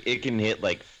it can hit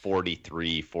like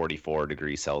 43, 44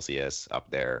 degrees Celsius up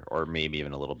there, or maybe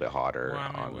even a little bit well, hotter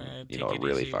I mean, on, take a it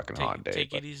really easy. fucking hot day.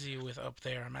 Take But it easy with up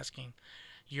there. I'm asking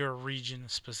your region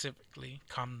specifically.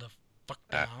 Calm the fuck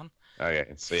uh, down.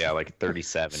 okay, so yeah, like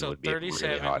 37 So would be a really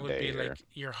 37 hot would day be here. like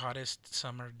your hottest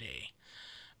summer day.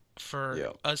 For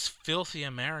Yeah. us filthy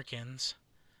Americans,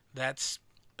 that's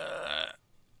uh,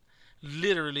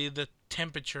 literally the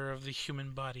temperature of the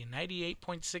human body,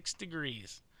 98.6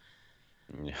 degrees.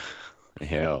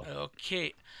 Yeah.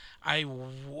 Okay, I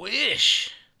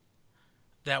wish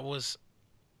that was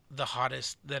the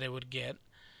hottest that it would get.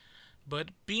 But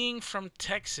being from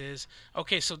Texas,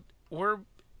 okay, so we're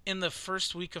in the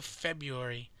first week of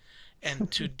February, and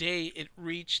today it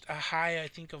reached a high, I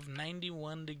think, of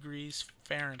 91 degrees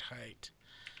Fahrenheit.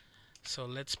 So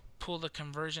let's pull the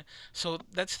conversion. So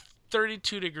that's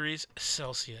 32 degrees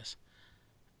Celsius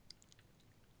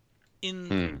in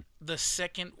Hmm. the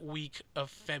second week of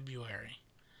February.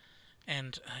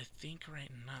 And I think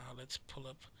right now, let's pull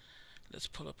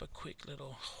up a quick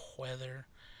little weather.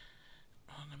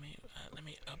 Oh, let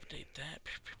me update that.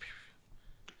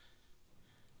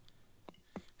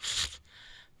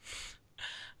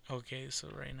 Okay, so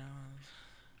right now.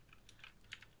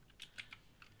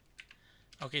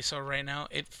 Okay, so right now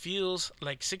it feels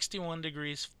like 61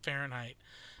 degrees Fahrenheit.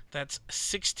 That's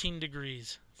 16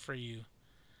 degrees for you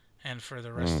and for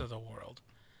the rest Hmm. of the world.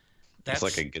 It's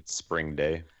like That's a good spring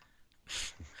day.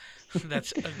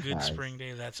 that's a good Nice. spring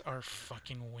day. That's our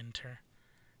fucking winter.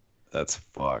 That's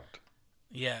fucked.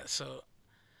 Yeah, so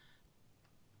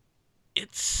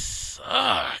it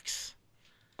sucks.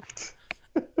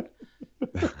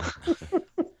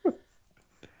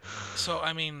 So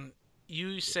I mean,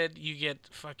 you said you get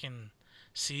fucking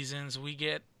seasons. We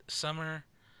get summer,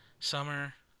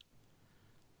 summer.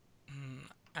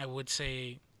 I would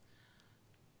say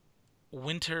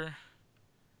winter,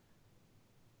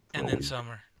 For and a then week.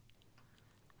 summer.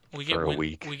 We get For a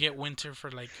week. we get winter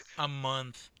for like a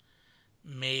month,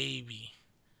 maybe.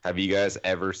 Have you guys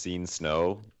ever seen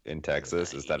snow in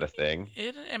Texas? Is that I- a thing?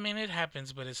 I mean, it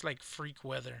happens, but it's like freak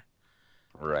weather.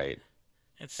 Right.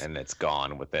 It's And it's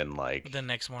gone within the like,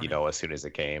 next morning. as soon as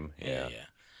it came. Yeah, Yeah. yeah.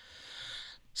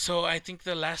 So I think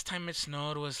the last time it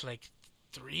snowed was like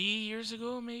 3 years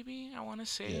ago, maybe. I want to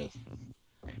say. Yes.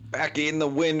 Back in the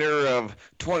winter of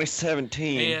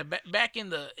 2017. Yeah, back in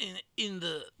the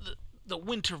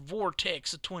winter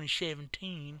vortex of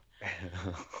 2017.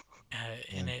 And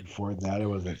And it before that, it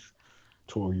was like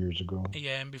 12 years ago.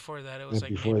 yeah, and before that it was And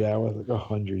like before maybe that was like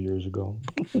 100 years ago.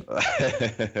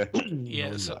 No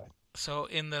yeah. So lie. so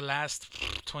in the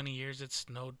last 20 years it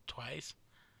snowed twice.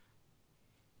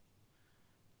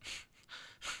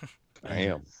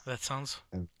 Damn. That sounds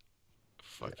And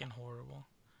fucking horrible.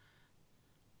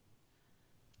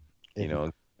 You yeah,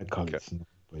 know, I call g- it snow,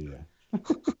 but yeah.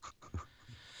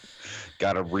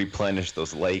 gotta replenish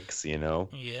those lakes.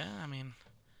 Yeah, I mean,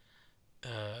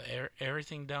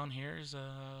 everything down here is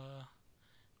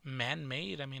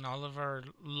man-made. I mean, all of our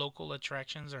local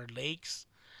attractions are lakes.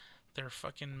 They're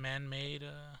fucking man-made.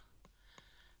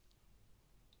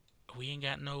 We ain't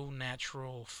got no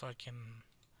natural fucking,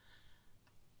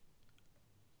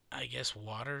 I guess,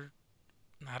 water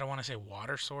I don't want to say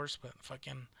water source, but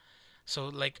fucking. So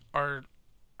like our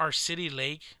city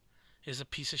lake is a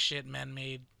piece of shit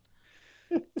man-made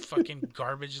fucking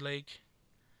garbage lake,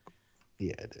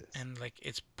 Yeah, it is. and like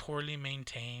it's poorly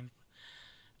maintained.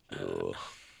 Ugh.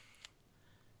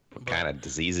 What But kind of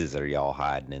diseases are y'all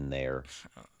hiding in there?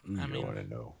 You I don't mean, want to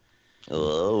know.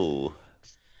 Oh,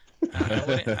 I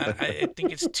wouldn't. I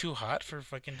think it's too hot for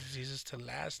fucking diseases to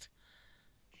last.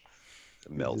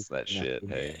 melts that shit.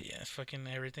 Yeah, Hey, yeah. Fucking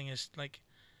everything is like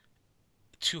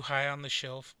too high on the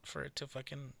shelf for it to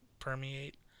fucking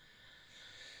permeate.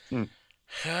 Hmm.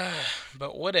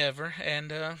 But whatever.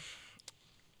 And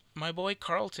my boy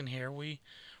Carlton here, we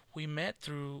met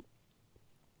through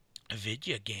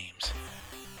video games.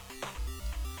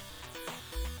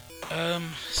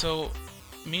 So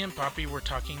me and Poppy were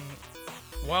talking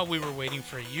while we were waiting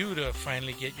for you to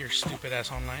finally get your stupid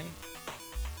ass online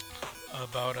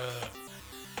about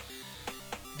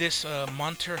this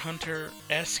Monster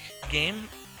Hunter-esque game.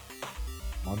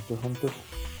 Monster Hunter?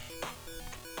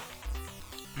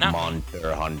 Not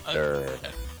Monster Hunter.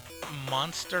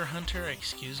 Monster Hunter,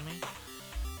 excuse me.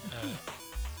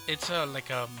 It's like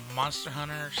a Monster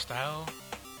Hunter style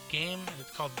game.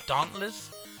 It's called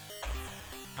Dauntless.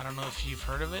 I don't know if you've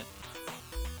heard of it.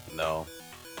 No.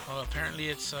 Well, apparently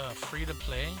it's free to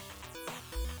play,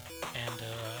 and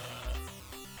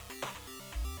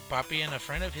Poppy and a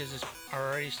friend of his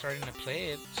are already starting to play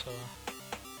it. So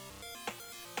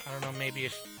I don't know, maybe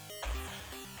if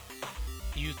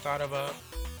you thought about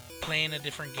playing a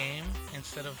different game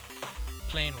instead of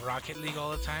playing Rocket League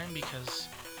all the time, because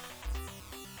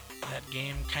that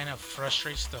game kind of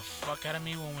frustrates the fuck out of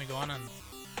me when we go on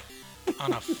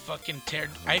a fucking tear.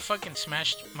 I fucking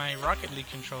smashed my Rocket League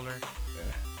controller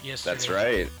yesterday. That's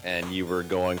right. And you were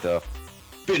going to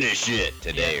finish it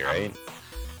today, Yeah, right?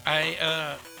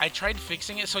 I tried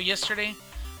fixing it. So yesterday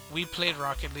we played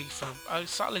Rocket League for a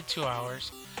solid 2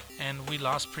 hours, and we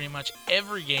lost pretty much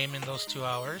every game in those 2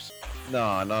 hours.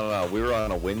 No. We were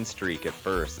on a win streak at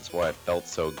first. That's why it felt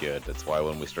so good. That's why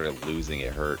when we started losing,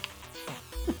 it hurt.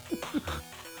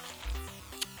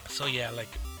 So yeah, like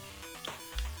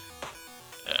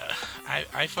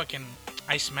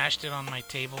I smashed it on my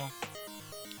table,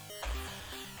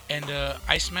 and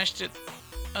I smashed it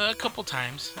a couple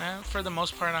times. For the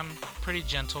most part, I'm pretty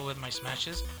gentle with my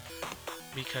smashes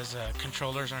because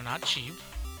controllers are not cheap.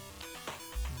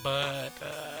 But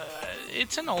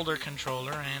it's an older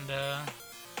controller, and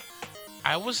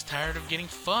I was tired of getting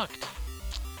fucked,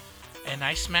 and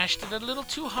I smashed it a little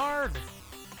too hard.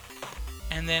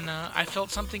 And then I felt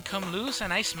something come loose,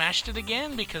 and I smashed it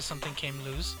again because something came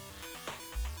loose.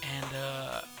 And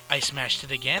I smashed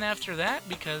it again after that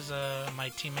because my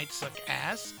teammates suck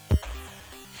ass.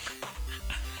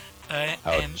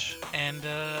 Ouch. And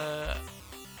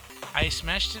I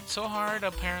smashed it so hard,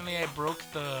 apparently I broke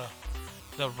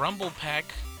the rumble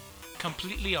pack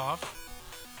completely off.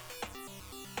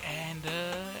 And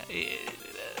it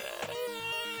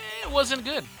wasn't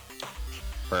good.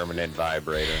 Permanent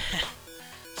vibrator.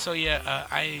 So yeah,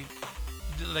 I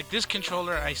like this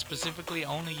controller. I specifically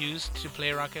only used to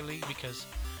play Rocket League because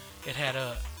it had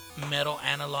a metal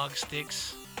analog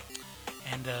sticks,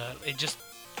 and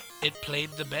it played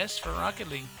the best for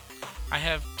Rocket League. I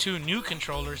have 2 new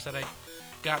controllers that I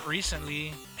got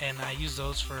recently, and I use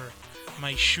those for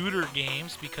my shooter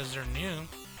games because they're new.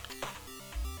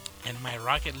 And my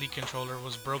Rocket League controller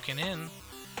was broken in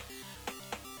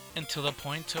until the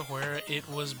point to where it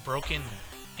was broken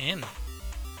in.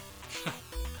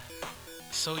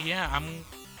 So yeah, I'm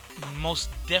most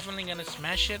definitely gonna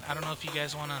smash it. I don't know if you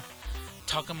guys wanna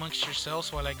talk amongst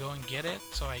yourselves while I go and get it,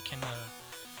 so I can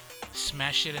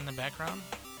smash it in the background.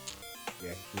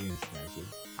 Yeah, you can smash it.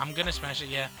 I'm gonna smash it.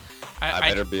 Yeah, I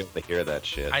better be able to hear that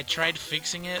shit. I tried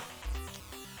fixing it,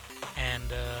 and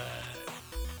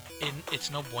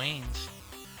it's no buenos.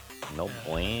 No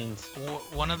brains.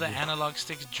 One of the analog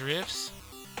sticks drifts.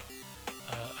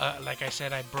 Like I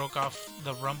said, I broke off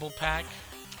the rumble pack.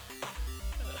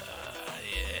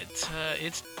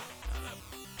 It's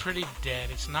pretty dead.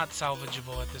 It's not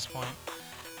salvageable at this point.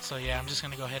 So yeah, I'm just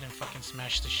gonna go ahead and fucking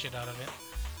smash the shit out of it.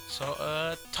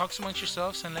 So talk amongst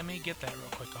yourselves and let me get that real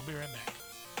quick. I'll be right back.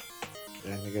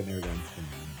 I think I never done some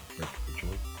break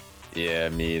control. Yeah,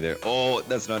 me either. Oh,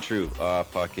 that's not true.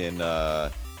 Fucking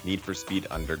Need for Speed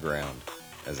Underground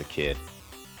as a kid.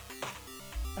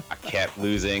 I kept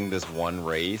losing this one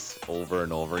race over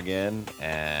and over again,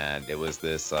 and it was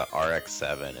this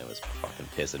RX-7. It was fucking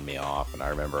pissing me off, and I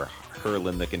remember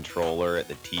hurling the controller at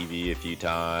the TV a few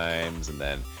times, and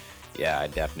then, yeah, I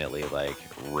definitely, like,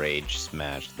 rage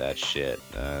smashed that shit.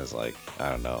 I was like, I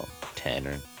don't know, 10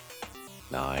 or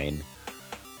 9.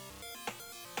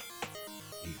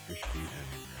 Need for Speed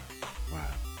Underground.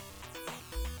 Wow.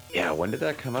 Yeah, when did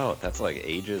that come out? That's like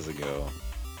ages ago.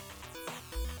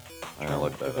 I'm gonna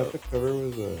look I that thought up. the cover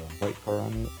was a white car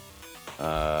on it.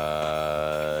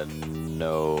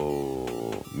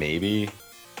 No, maybe.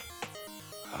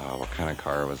 What kind of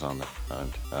car was on the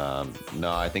front?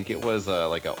 No, I think it was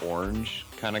like an orange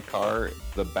kind of car.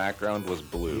 The background was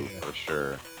blue Yeah. for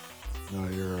sure. No,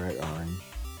 you're right, orange.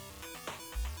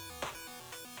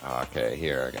 Okay,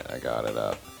 here I got it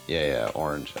up. Yeah,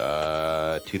 orange.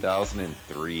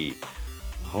 2003.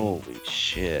 Holy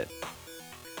shit.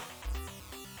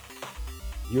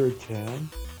 You're 10?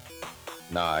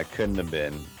 No, I couldn't have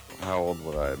been. How old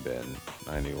would I have been?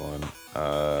 91.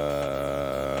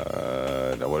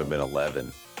 That would have been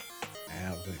 11.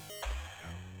 I was like,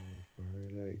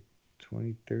 probably like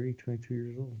 20, 30, 22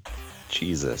 years old.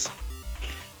 Jesus.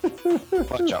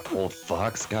 Bunch of old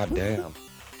fucks, goddamn.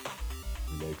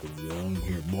 Like I'm young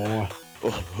here, boy.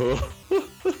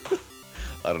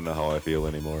 I don't know how I feel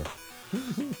anymore.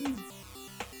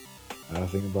 I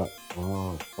was thinking about,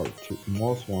 part 2.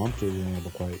 Most Wanted and have a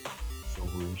quite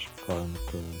silverish car in the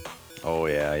cover. Oh,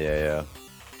 yeah.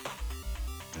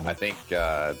 I think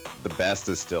the best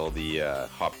is still the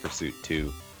Hot Pursuit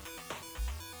 2.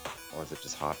 Or was it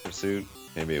just Hot Pursuit?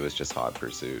 Maybe it was just Hot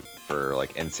Pursuit for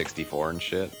like N64 and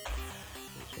shit.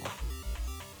 Most Wanted.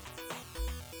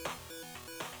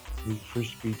 Need for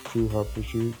Speed 2, Hot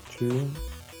Pursuit 2.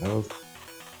 That was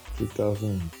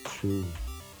 2002.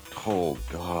 Oh,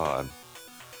 God.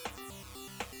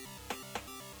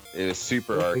 It was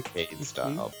super Okay, arcade Need for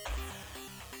style.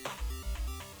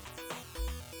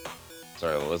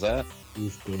 Sorry, what was that? You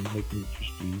still make Need for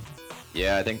Speed?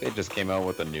 Yeah, I think they just came out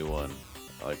with a new one.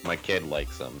 Like, my kid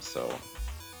likes them, so...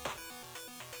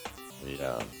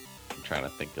 Yeah, I'm trying to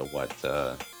think of what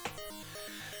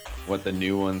the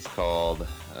new one's called.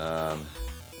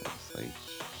 It's like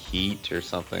Heat or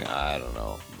something. I don't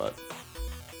know, but...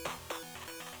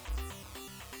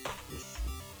 Let's see.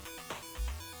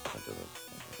 that doesn't-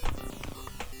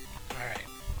 All right,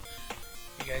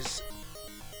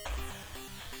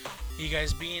 you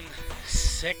guys being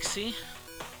sexy.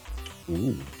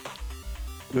 Ooh.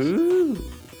 Ooh.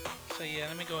 So yeah,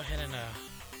 let me go ahead and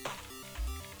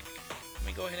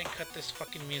cut this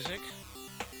fucking music.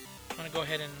 I'm gonna go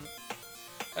ahead and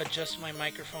adjust my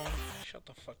microphone. Shut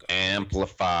the fuck up.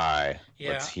 Amplify.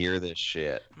 Yeah. Let's hear this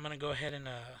shit. I'm gonna go ahead and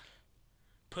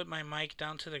put my mic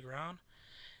down to the ground,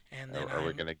 and then Are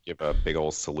we gonna give a big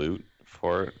old salute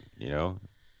for it? You know,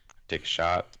 take a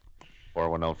shot, pour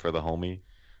one out for the homie.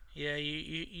 Yeah,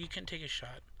 you can take a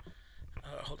shot.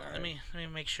 Hold on, let me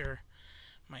make sure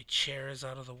my chair is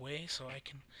out of the way so I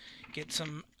can get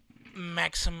some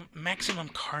maximum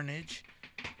carnage.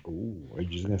 Ooh, are you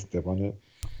just gonna step on it?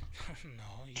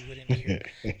 No, you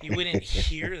wouldn't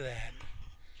hear that.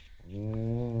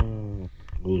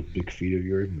 Those big feet of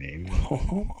yours, maybe.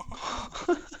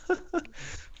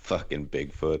 Fucking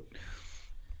Bigfoot.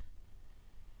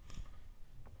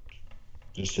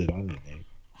 Just sit on it, Nate.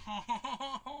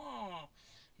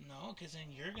 No, because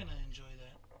then you're gonna enjoy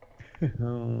that.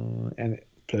 And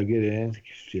plug it in,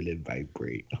 feel it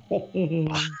vibrate.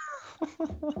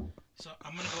 So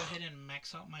I'm gonna go ahead and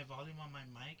max out my volume on my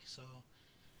mic. So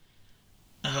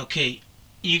okay,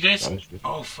 you guys.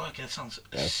 Oh fuck, that sounds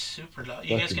super loud.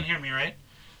 You guys can hear me, right?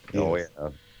 Oh yeah.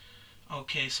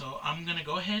 Okay, so I'm gonna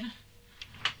go ahead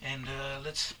and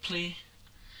let's play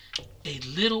a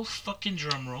little fucking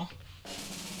drum roll.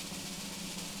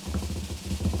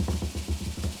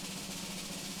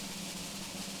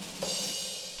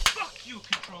 Fuck you,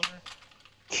 controller.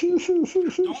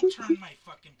 Don't turn my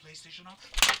fucking PlayStation off.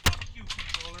 Fuck you,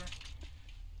 controller.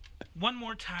 One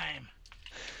more time.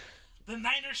 The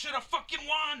Niners should have fucking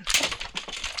won.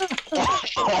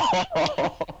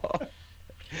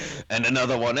 And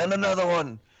another one, and another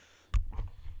one.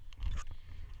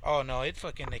 Oh no, it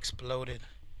fucking exploded.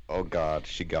 Oh god,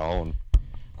 she gone.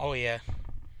 Oh yeah.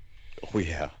 Oh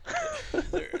yeah.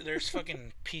 There's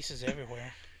fucking pieces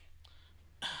everywhere.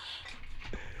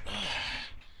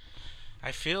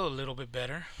 I feel a little bit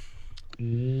better.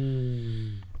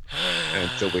 Until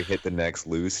we hit the next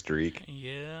lose streak.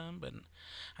 Yeah, but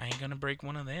I ain't gonna break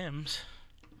one of thems.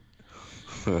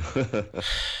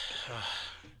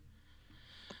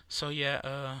 So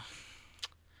yeah,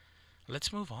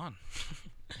 let's move on.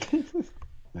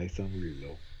 Nice and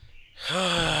real.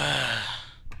 There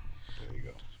you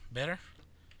go. Better?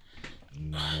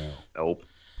 No. Nope.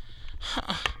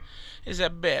 Is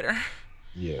that better?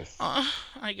 Yes.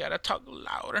 I gotta talk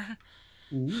louder.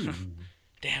 Ooh.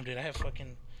 Damn, dude, I have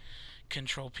fucking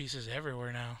control pieces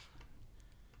everywhere now.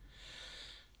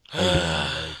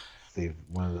 save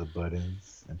one of the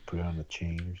buttons and put it on a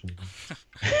chain or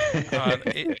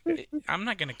something. I'm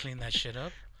not gonna clean that shit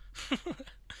up.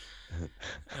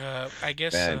 I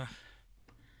guess. Man,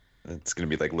 it's gonna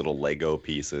be like little Lego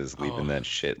pieces leaving Oh, that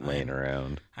shit laying I-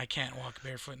 around. I can't walk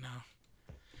barefoot now.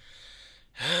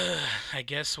 I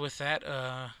guess with that,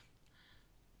 I'll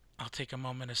take a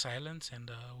moment of silence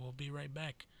and we'll be right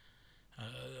back.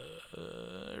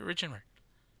 Rich and Rick.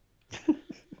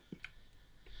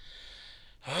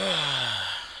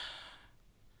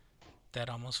 That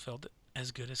almost felt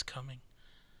as good as coming.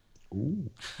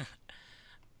 Ooh.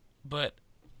 But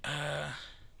I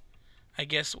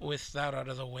guess with that out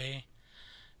of the way,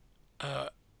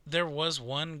 there was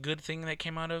one good thing that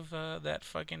came out of that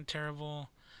fucking terrible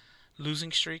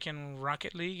losing streak in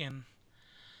Rocket League, and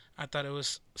I thought it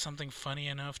was something funny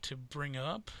enough to bring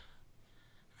up.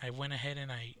 I went ahead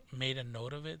and I made a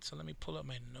note of it, so let me pull up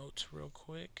my notes real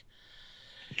quick.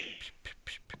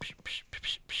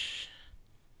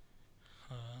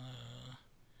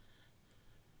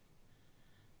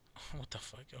 What the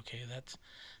fuck? Okay,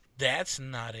 that's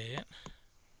not it.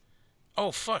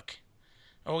 Oh fuck.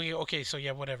 Oh yeah. Okay, so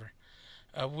yeah, whatever.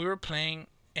 We were playing,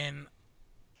 and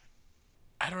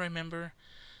I don't remember.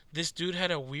 This dude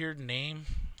had a weird name,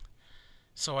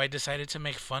 so I decided to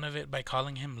make fun of it by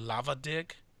calling him Lava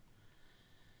Dick.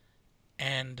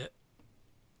 And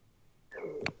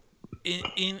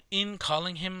in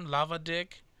calling him Lava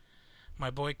Dick, my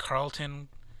boy Carlton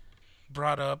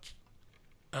brought up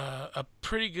a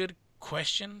pretty good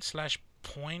question slash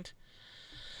point.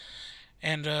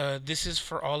 And this is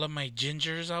for all of my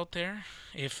gingers out there,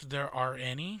 if there are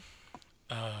any.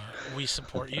 We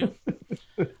support you.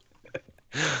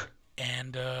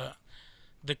 And the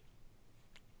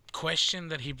question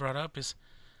that he brought up is,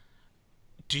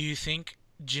 do you think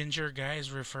ginger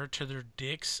guys refer to their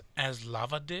dicks as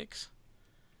lava dicks?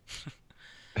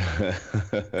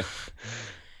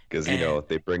 Because you know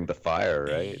they bring the fire,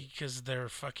 right? Because they're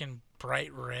fucking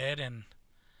bright red and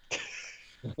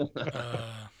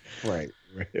Right.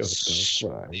 What the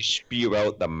fuck? They spew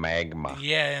out the magma.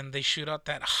 yeah, and they shoot out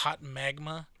that hot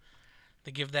magma.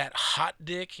 They give that hot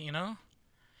dick, you know?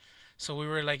 So we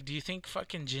were like, do you think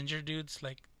fucking ginger dudes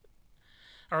like,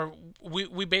 or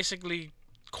we basically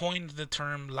coined the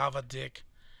term lava dick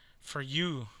for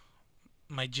you,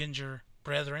 my ginger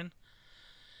brethren.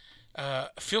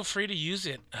 Feel free to use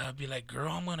it. Be like,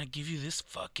 girl, I'm gonna give you this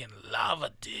fucking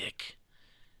lava dick.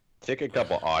 Take a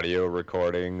couple audio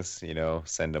recordings, you know,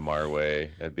 send them our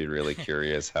way. I'd be really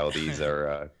curious how these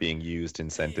are being used in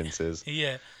sentences.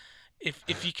 Yeah.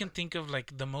 If you can think of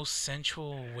like the most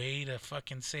sensual way to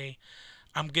fucking say,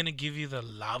 I'm gonna give you the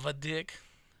lava dick,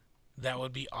 that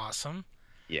would be awesome.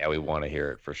 Yeah, we want to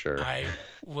hear it for sure. I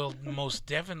will most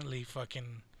definitely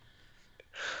fucking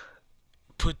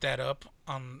put that up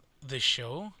on the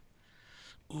show.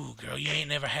 Ooh, girl, you ain't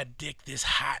never had dick this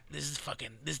hot. This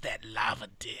is that lava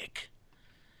dick.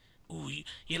 Ooh,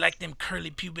 you like them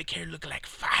curly pubic hair look like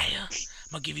fire?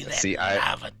 I'm gonna give you that See,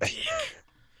 lava dick.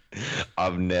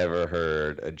 I've never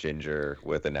heard a ginger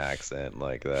with an accent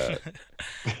like that.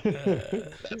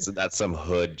 That's some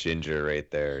hood ginger right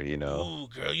there, you know. Ooh,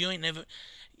 girl, you ain't never.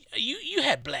 You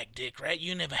had black dick, right?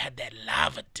 You never had that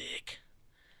lava dick.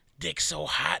 Dick so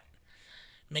hot,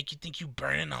 make you think you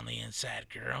burning on the inside,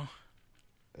 girl.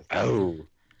 Oh,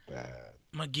 Bad.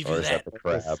 I'm gonna give or you is that that. the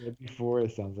Like I crab? said before,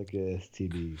 it sounds like a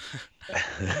STD.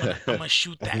 I'm gonna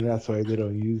shoot I think that. that's why they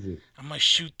don't use it. I'm gonna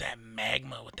shoot that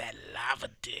magma with that lava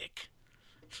dick.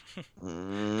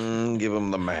 Give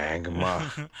him the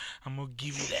magma. I'm gonna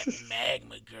give you that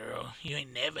magma, girl. You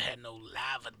ain't never had no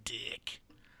lava dick.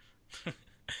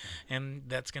 And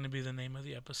that's gonna be the name of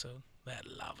the episode. That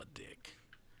lava dick.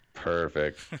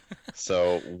 Perfect.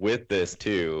 So with this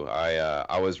too,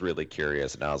 I was really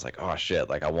curious, and I was like, oh shit!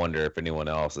 Like I wonder if anyone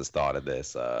else has thought of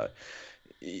this.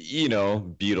 You know,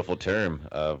 beautiful term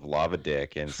of lava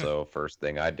dick. And so first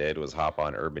thing I did was hop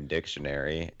on Urban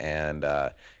Dictionary and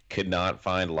could not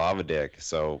find lava dick.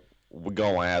 So we're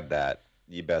gonna add that.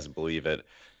 You best believe it.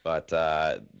 But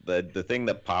the thing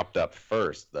that popped up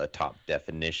first, the top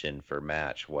definition for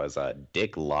match was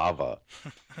dick lava,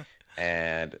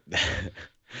 and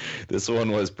this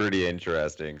one was pretty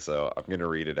interesting. So I'm gonna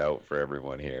read it out for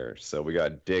everyone here. So we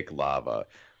got dick lava.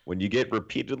 When you get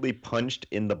repeatedly punched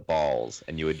in the balls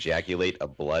and you ejaculate a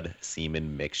blood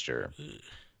semen mixture.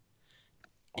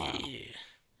 Yeah.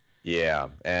 Yeah,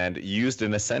 and used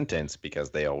in a sentence because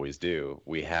they always do.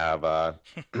 We have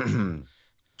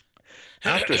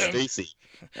after Stacy.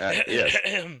 Yes.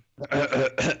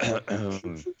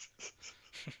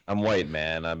 I'm white,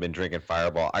 man. I've been drinking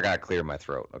Fireball. I gotta clear my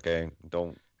throat. Okay,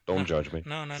 don't Don't judge me.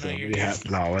 No, no, no. Somebody had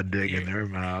lava dick in you're- their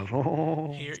mouth.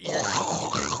 Oh. You're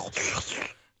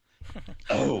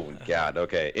Oh God.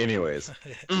 Okay. Anyways,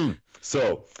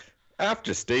 so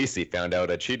after Stacy found out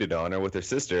I cheated on her with her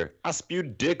sister, I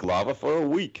spewed dick lava for a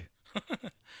week.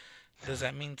 Does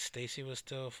that mean Stacy was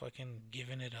still fucking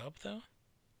giving it up though?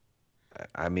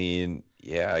 I mean,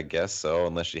 yeah, I guess so,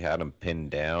 unless she had him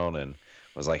pinned down and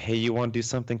was like, "Hey, you want to do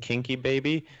something kinky,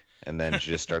 baby?" And then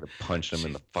she just started punching him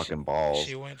in the fucking balls.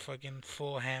 She went fucking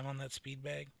full ham on that speed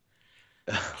bag.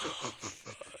 Oh,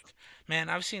 fuck. Man,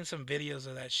 I've seen some videos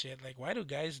of that shit. Like, why do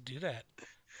guys do that?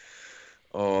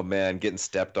 Oh man, getting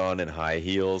stepped on in high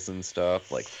heels and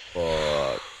stuff. Like,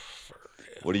 fuck. For real.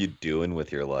 What are you doing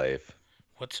with your life?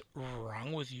 What's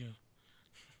wrong with you?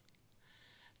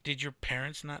 Did your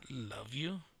parents not love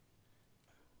you?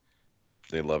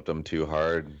 They loved him too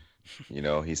hard. You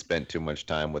know, he spent too much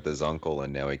time with his uncle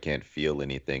and now he can't feel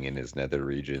anything in his nether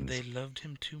regions. They loved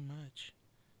him too much.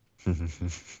 Man,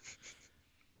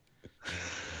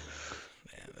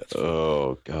 that's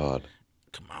Oh God.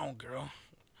 Come on, girl.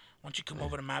 Why don't you come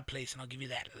over to my place and I'll give you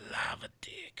that lava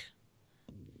dick?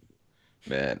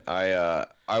 Man, I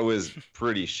was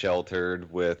pretty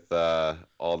sheltered with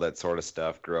all that sort of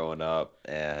stuff growing up,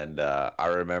 and I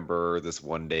remember this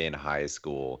one day in high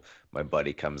school, my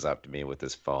buddy comes up to me with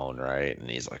his phone, right? And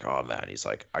he's like, "Oh man," he's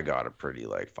like, "I got a pretty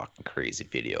like fucking crazy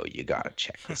video. You gotta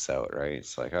check this out, right?"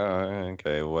 It's like, "Oh,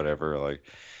 okay, whatever." Like,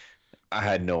 I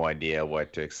had no idea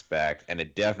what to expect, and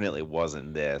it definitely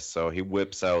wasn't this. So he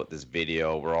whips out this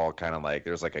video. We're all kind of like,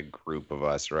 there's like a group of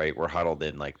us, right? We're huddled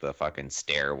in like the fucking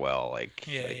stairwell, like,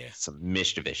 Yeah, like yeah. some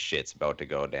mischievous shit's about to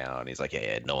go down. He's like,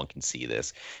 yeah, no one can see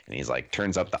this. And he's like,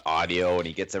 turns up the audio, and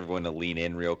he gets everyone to lean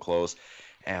in real close.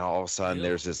 And all of a sudden, Ew.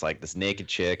 there's this naked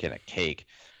chick and a cake,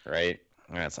 right?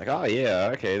 And it's like, oh yeah,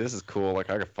 okay, this is cool. Like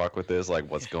I could fuck with this. Like,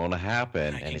 what's going to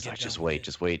happen? I And can he's get like, down just with wait, it.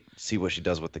 just wait, see what she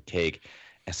does with the cake.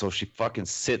 And so she fucking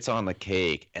sits on the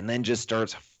cake and then just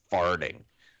starts farting.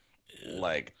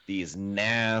 Like these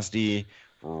nasty,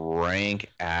 rank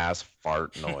ass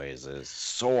fart noises.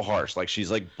 So harsh. Like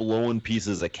she's like blowing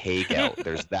pieces of cake out.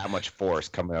 There's that much force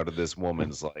coming out of this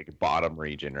woman's like bottom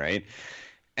region, right?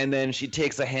 And then she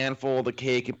takes a handful of the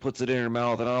cake and puts it in her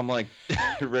mouth, and I'm like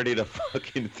ready to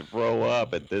fucking throw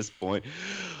up at this point.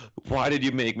 Why did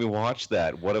you make me watch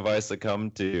that? What have I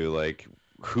succumbed to? Like,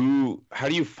 how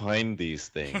do you find these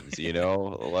things, you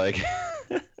know? Like,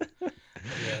 Yeah,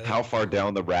 how far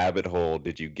down the rabbit hole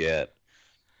did you get?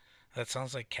 that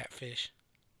sounds like catfish.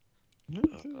 Yeah,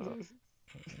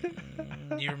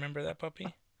 Do you remember that,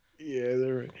 puppy?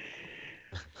 they're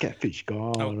catfish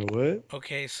gone Oh. or what?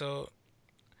 Okay, so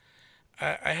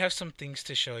I have some things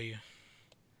to show you.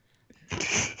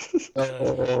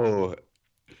 Oh,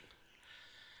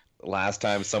 last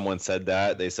time someone said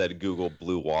that, they said Google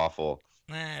blue waffle.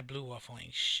 Nah, blue waffle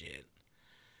ain't shit.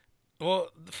 Well,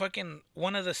 the fucking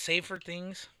one of the safer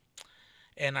things,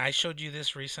 and I showed you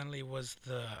this recently, was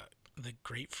the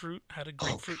grapefruit. How to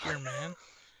grapefruit your man.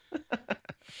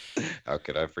 How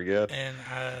could I forget? And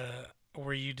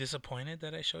were you disappointed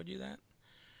that I showed you that?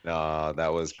 No,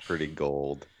 that was pretty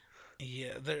gold.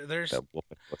 Yeah, there's That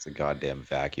woman was a goddamn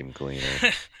vacuum cleaner.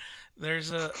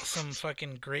 there's some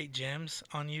fucking great gems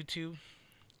on YouTube,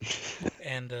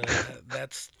 and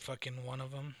that's fucking one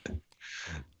of them.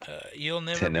 You'll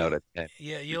never 10 be, out of 10.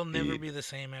 yeah, you'll never Indeed. be the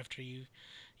same after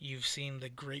you've seen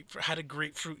the how to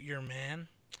grapefruit your man.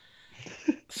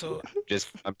 So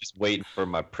I'm just waiting for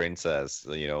my princess,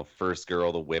 you know, first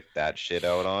girl to whip that shit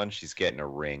out on. She's getting a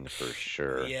ring for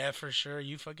sure. yeah, for sure,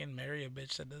 you fucking marry a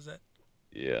bitch that does that,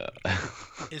 Yeah.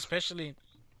 especially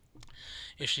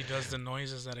if she does the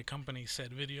noises that accompany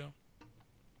said video.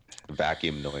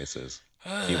 Vacuum noises.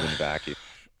 Human vacuum.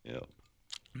 Yeah.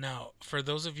 Now, for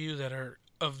those of you that are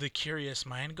of the curious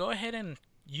mind, go ahead and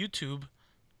YouTube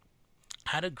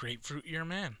how to grapefruit your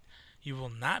man. You will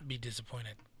not be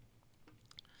disappointed.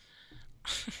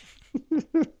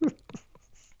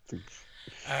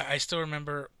 I still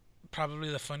remember probably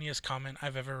the funniest comment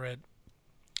I've ever read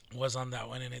was on that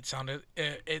one, and it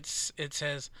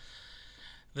says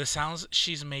the sounds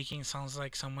she's making sounds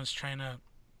like someone's trying to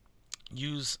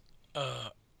use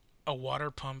a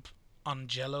water pump on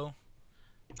Jello,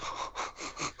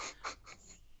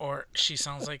 or she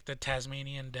sounds like the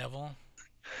Tasmanian devil.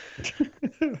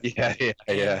 Yeah,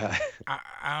 yeah.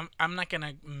 I'm not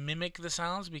gonna mimic the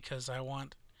sounds because I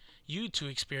want you to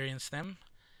experience them.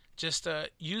 Just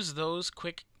use those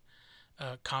quick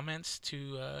comments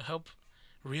to help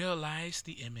realize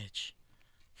the image.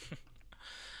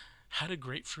 How to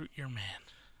grapefruit your man.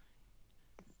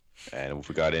 And if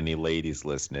we got any ladies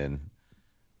listening,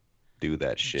 do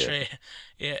that shit.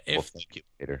 Yeah, Well, thank you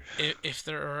later. if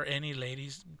there are any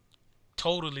ladies,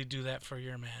 totally do that for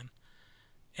your man,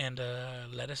 and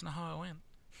let us know how it went.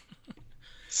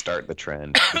 Start the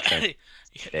trend. The trend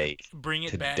today. Bring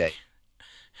it back. Today.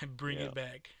 Bring Yeah. it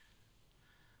back.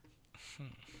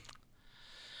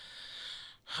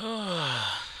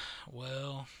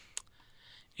 Well,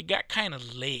 it got kind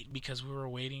of late because we were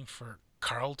waiting for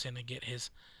Carlton to get his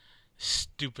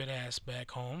stupid ass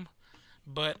back home.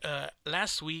 But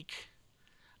last week,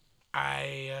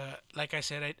 like I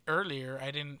said earlier,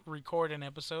 I didn't record an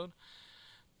episode,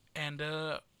 and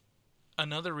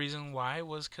another reason why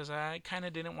was because I kind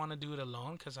of didn't want to do it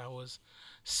alone because I was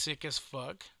sick as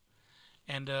fuck.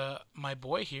 And my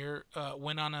boy here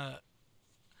went on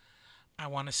I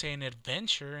want to say an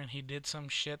adventure, and he did some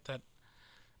shit that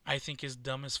I think is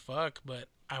dumb as fuck, but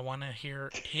I want to hear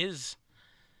his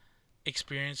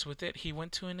experience with it. He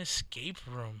went to an escape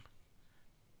room.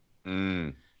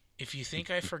 Mm, If you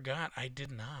think I forgot, I did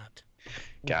not.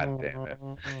 God damn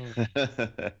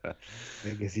it. I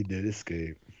guess he did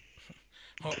escape.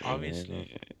 Well,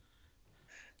 obviously.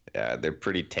 Yeah, they're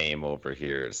pretty tame over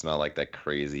here. It's not like that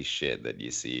crazy shit that you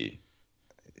see.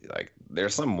 Like,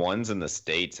 there's some ones in the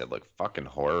States that look fucking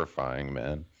horrifying,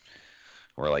 man.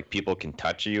 Where like people can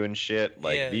touch you and shit.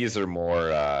 Like Yeah, these yeah. are more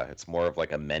it's more of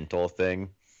like a mental thing.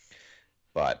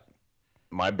 But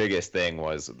my biggest thing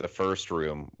was the first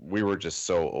room, we were just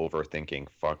so overthinking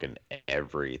fucking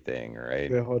everything, right?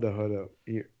 Wait, hold up.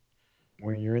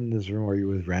 When you're in this room, are you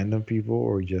with random people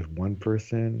or just one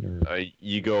person? Or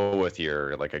You go with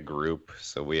your like a group.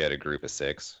 So we had a group of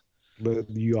 6. but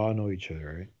you all know each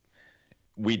other, right?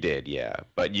 We did, yeah.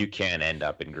 But you can end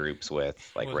up in groups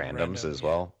with like With randoms random, as yeah.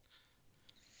 well.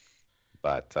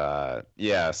 But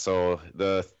yeah, so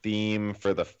the theme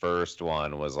for the first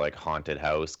one was like haunted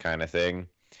house kind of thing.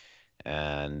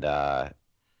 And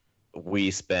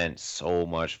we spent so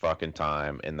much fucking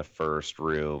time in the first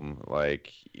room,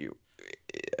 like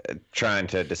trying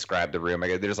to describe the room.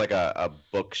 Like, there's like a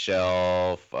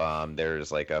bookshelf.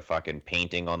 There's like a fucking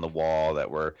painting on the wall that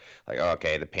we're like, oh,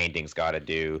 okay, the painting's got to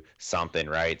do something,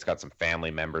 right? It's got some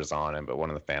family members on it, but one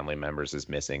of the family members is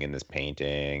missing in this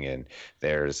painting. And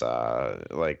there's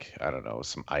like, I don't know,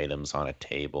 some items on a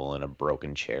table and a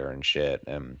broken chair and shit.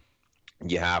 And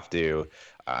you have to,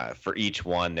 for each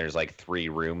one, there's like 3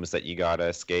 rooms that you gotta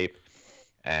escape,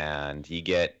 and you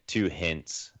get 2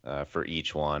 hints for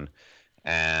each one.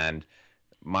 And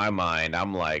my mind,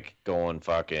 I'm like going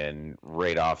fucking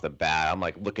right off the bat. I'm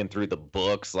like looking through the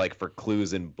books, like for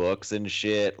clues in books and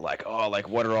shit. Like, oh, like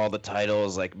what are all the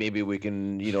titles? Like maybe we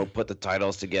can, put the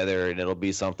titles together and it'll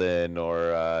be something,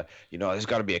 or there's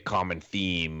got to be a common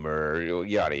theme, or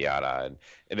yada yada. And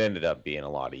it ended up being a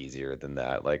lot easier than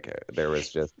that. Like there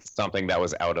was just something that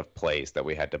was out of place that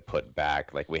we had to put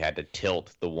back. Like we had to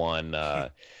tilt the one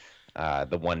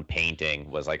painting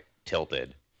was like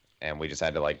tilted, and we just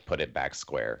had to like put it back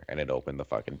square, and it opened the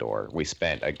fucking door. We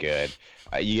spent a good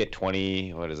you get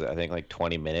 20, what is it, I think like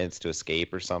 20 minutes to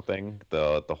escape or something,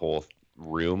 the whole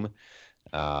room.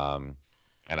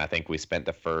 And I think we spent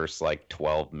the first like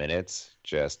 12 minutes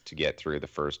just to get through the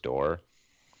first door.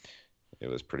 It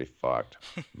was pretty fucked.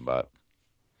 But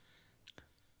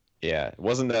yeah, it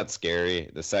wasn't that scary.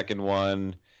 The second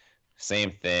one,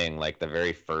 same thing. Like the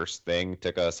very first thing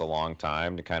took us a long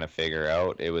time to kind of figure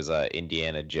out. It was a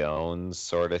Indiana Jones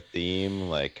sort of theme,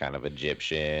 like kind of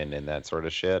Egyptian and that sort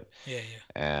of shit. Yeah,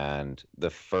 yeah. And the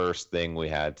first thing we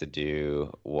had to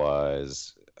do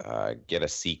was get a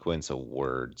sequence of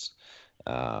words.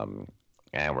 Um,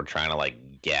 and we're trying to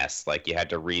like guess. Like you had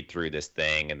to read through this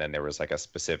thing, and then there was like a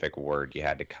specific word you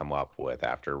had to come up with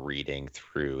after reading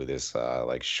through this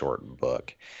like short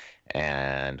book.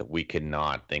 And we could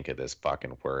not think of this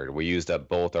fucking word. We used up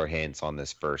both our hints on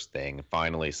this first thing.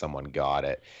 Finally, someone got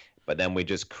it. But then we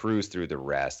just cruised through the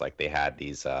rest. Like they had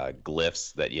these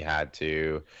glyphs that you had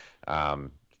to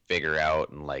um, figure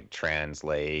out and like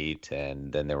translate. And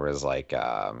then there was like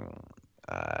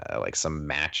some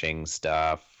matching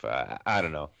stuff. I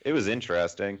don't know. It was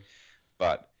interesting,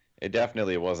 but it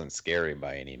definitely wasn't scary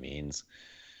by any means.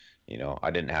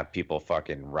 I didn't have people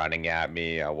fucking running at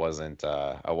me. I wasn't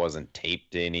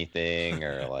taped to anything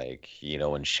or like,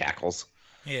 in shackles.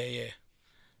 Yeah, yeah.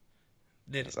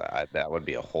 Did it? 'Cause that would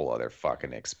be a whole other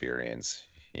fucking experience.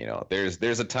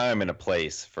 There's a time and a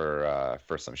place for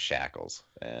some shackles,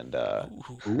 and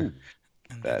Ooh.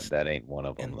 And that ain't one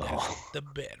of them and though. that's the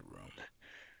bedroom.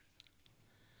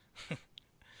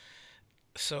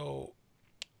 So,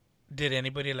 did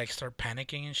anybody like start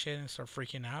panicking and shit and start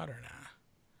freaking out or not?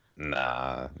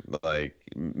 Nah, like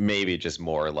maybe just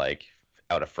more like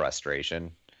out of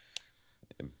frustration,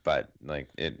 but like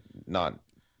it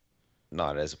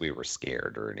not as we were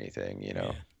scared or anything, you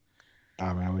know. Yeah.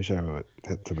 I mean, I wish I would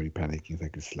had somebody panicking so I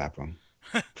could slap them.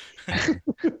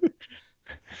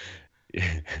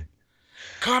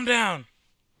 Calm down,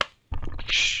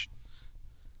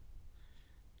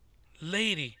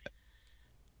 lady.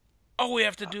 All we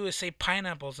have to do is say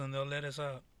pineapples and they'll let us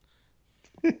out.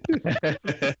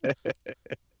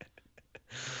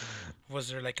 Was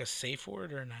there like a safe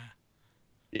word or not?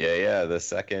 Yeah, yeah. The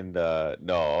second, no,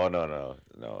 oh, no, no,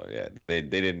 no. Yeah, they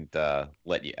didn't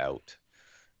let you out.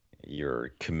 You're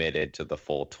committed to the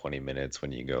full 20 minutes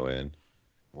when you go in.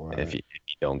 What? If you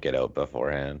don't get out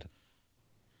beforehand.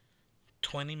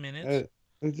 20 minutes? Uh,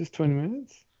 it's just 20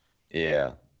 minutes?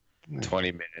 Yeah, Nice.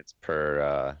 20 minutes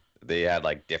per. They had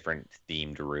like different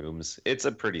themed rooms. It's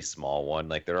a pretty small one.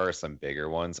 Like there are some bigger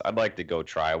ones. I'd like to go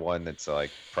try one that's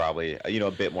like probably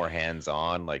a bit more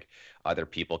hands-on. Like other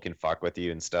people can fuck with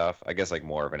you and stuff. I guess like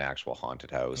more of an actual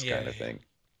haunted house Yeah, kind of yeah. thing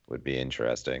would be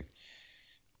interesting.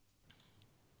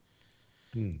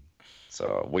 Hmm.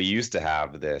 So we used to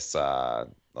have this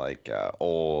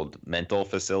old mental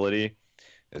facility.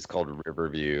 It's called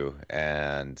Riverview,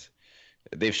 and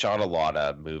they've shot a lot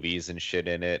of movies and shit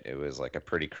in it. It was like a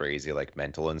pretty crazy like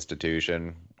mental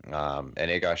institution,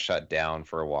 and it got shut down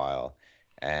for a while.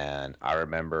 And I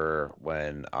remember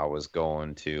when I was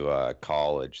going to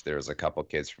college, there was a couple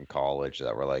kids from college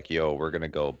that were like, "Yo, we're gonna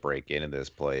go break into this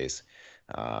place."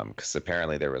 Because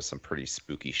apparently there was some pretty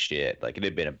spooky shit. Like it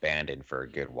had been abandoned for a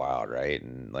good while, right?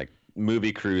 And like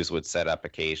movie crews would set up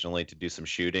occasionally to do some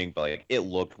shooting, but like it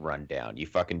looked run down. You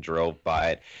fucking drove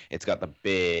by it. It's got the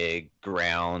big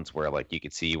grounds where like you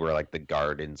could see where like the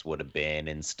gardens would have been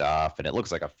and stuff, and it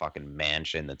looks like a fucking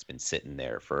mansion that's been sitting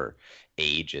there for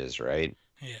ages, right?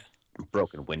 Yeah.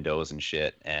 Broken windows and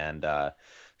shit. And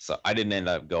so I didn't end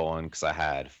up going because I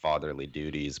had fatherly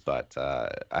duties, but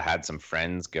I had some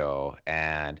friends go,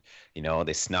 and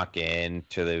they snuck in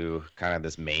to the kind of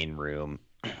this main room,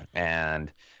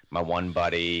 and my one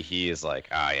buddy, he is like,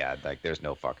 ah, yeah, like there's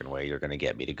no fucking way you're gonna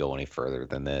get me to go any further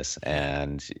than this. Yeah.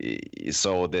 And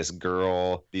so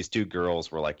these two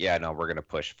girls were like, yeah, no, we're gonna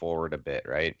push forward a bit,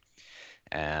 right?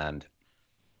 And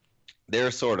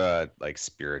they're sort of like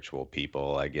spiritual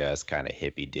people, I guess, kind of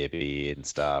hippy dippy and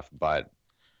stuff. But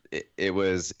it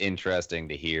was interesting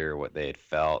to hear what they had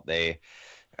felt.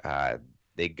 Uh,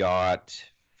 they got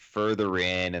further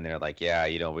in and they're like, yeah,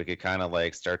 we could kind of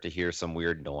like start to hear some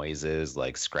weird noises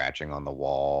like scratching on the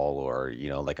wall or,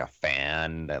 like a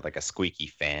fan, like a squeaky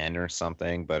fan or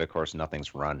something. But of course,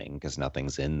 nothing's running because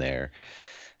nothing's in there.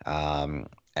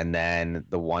 And then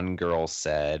the one girl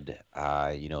said,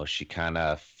 she kind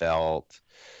of felt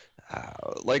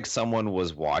like someone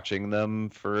was watching them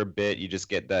for a bit. You just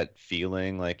get that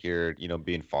feeling like you're,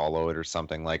 being followed or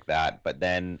something like that. But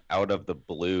then out of the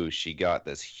blue, she got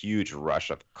this huge rush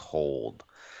of cold.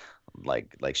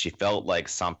 Like she felt like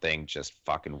something just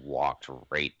fucking walked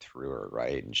right through her,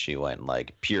 right? And she went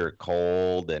like pure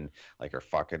cold and like her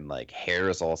fucking like hair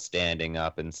is all standing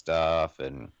up and stuff.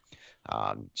 And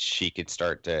she could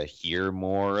start to hear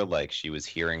more, like she was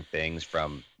hearing things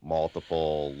from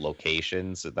multiple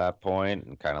locations at that point,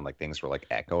 and kind of like things were like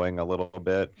echoing a little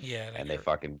bit, Yeah, like and they her.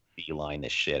 fucking beeline the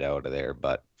shit out of there.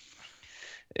 But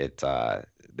it,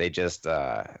 they just,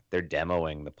 they're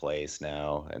demoing the place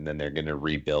now, and then they're gonna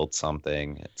rebuild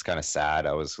something. It's kind of sad.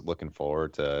 I was looking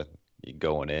forward to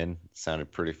going in. It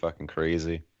sounded pretty fucking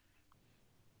crazy.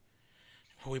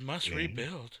 We must Okay.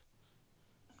 rebuild.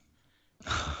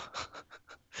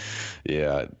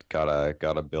 Yeah,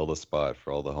 gotta build a spot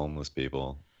for all the homeless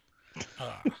people.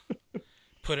 Uh,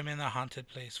 put him in the haunted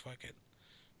place. Fuck it.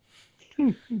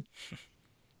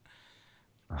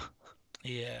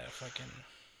 Yeah, fucking.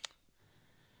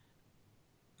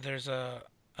 There's an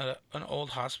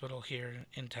old hospital here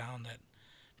in town that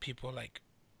people like.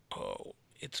 Oh,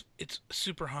 it's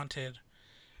super haunted.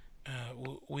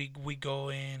 We go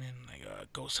in and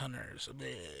like ghost hunters.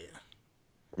 Bleh.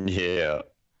 Yeah.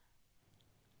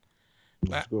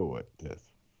 Let's But go with this.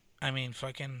 I mean,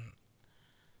 fucking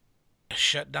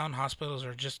shut down hospitals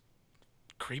are just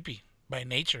creepy by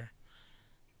nature.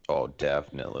 Oh,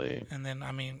 definitely. And then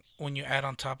I mean, when you add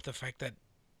on top the fact that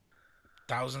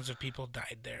thousands of people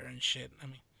died there and shit, I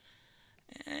mean,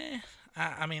 eh,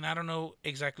 I mean, I don't know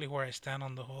exactly where I stand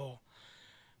on the whole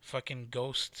fucking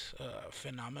ghost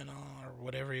phenomena or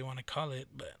whatever you want to call it,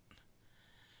 but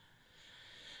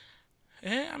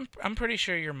I'm pretty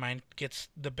sure your mind gets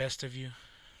the best of you.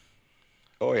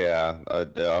 Oh yeah,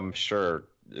 I'm sure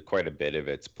quite a bit of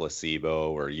it's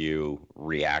placebo or you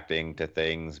reacting to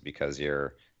things because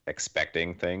you're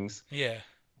expecting things, Yeah,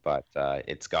 but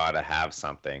it's got to have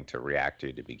something to react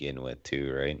to begin with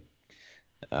too, right?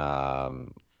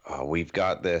 Um, we've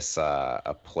got this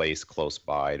a place close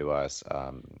by to us.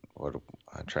 I'm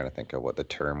trying to think of what the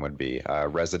term would be.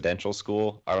 Residential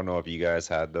school. I don't know if you guys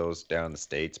had those down in the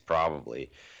States,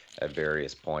 probably at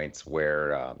various points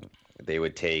where they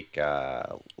would take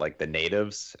like the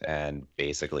natives and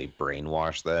basically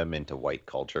brainwash them into white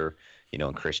culture,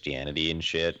 and Christianity and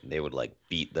shit. They would like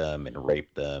beat them and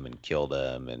rape them and kill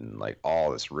them and like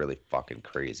all this really fucking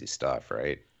crazy stuff,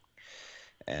 right?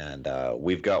 And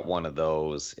we've got one of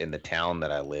those in the town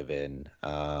that I live in.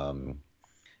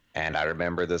 And I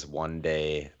remember this one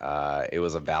day, it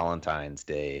was a Valentine's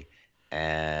Day,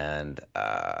 and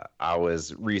I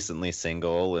was recently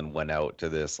single and went out to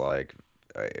this like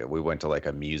we went to like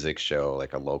a music show,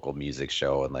 like a local music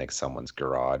show in like someone's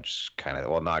garage, kind of,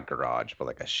 well, not garage, but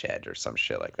like a shed or some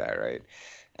shit like that, right?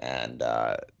 And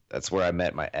that's where I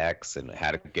met my ex and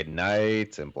had a good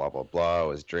night and blah blah blah. I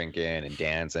was drinking and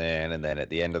dancing, and then at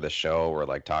the end of the show, we're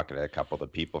like talking to a couple of the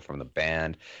people from the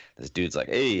band. This dude's like,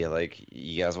 "Hey, like,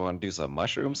 you guys want to do some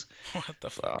mushrooms?" What the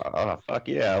fuck? Oh fuck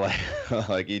yeah! Like,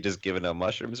 like you just giving up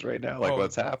mushrooms right now? Like, Oh,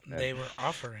 what's happening? they were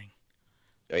offering.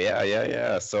 Oh, yeah, yeah,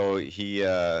 yeah. So he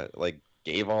like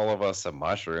gave all of us some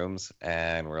mushrooms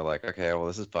and we're like, okay, well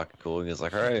this is fucking cool. And he's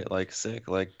like, all right, like sick,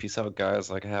 like peace out guys,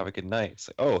 like have a good night. It's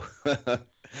like, oh,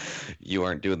 you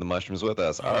aren't doing the mushrooms with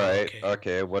us. All Oh, right, okay.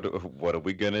 okay, what are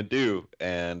we gonna do?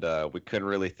 And we couldn't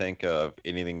really think of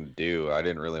anything to do. I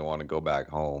didn't really want to go back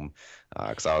home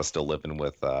because I was still living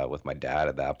with my dad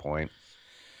at that point.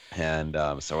 And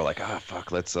so we're like, ah,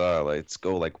 fuck, let's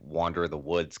go like wander the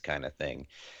woods kind of thing.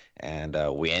 And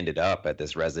we ended up at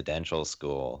this residential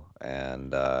school,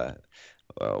 and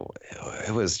oh,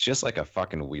 it was just like a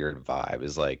fucking weird vibe. It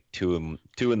was like two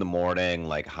in the morning,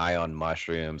 like high on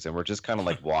mushrooms, and we're just kind of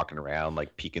like walking around,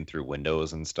 like peeking through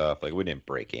windows and stuff. Like we didn't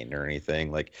break in or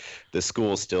anything. Like the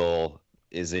school still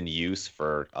is in use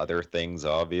for other things,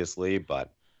 obviously,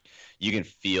 but you can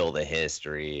feel the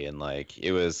history and like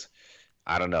it was.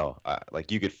 I don't know.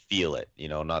 Like you could feel it,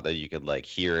 not that you could like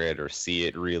hear it or see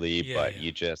it really, Yeah, but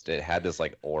yeah, it had this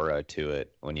like aura to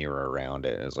it when you were around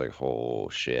it. It was like, oh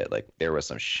shit, like there was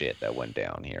some shit that went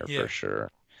down here yeah, for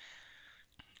sure.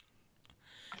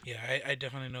 yeah. I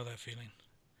definitely know that feeling.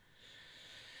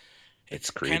 It's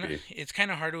creepy. It's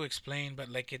kind of hard to explain, but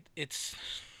like it's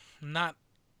not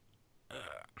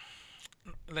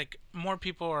like more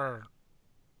people are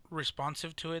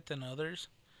responsive to it than others,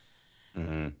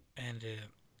 Hmm. and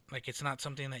like it's not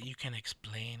something that you can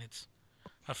explain. It's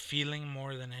a feeling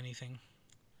more than anything.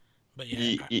 But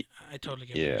yeah, I totally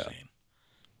get what you're Yeah, saying.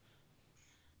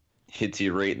 hits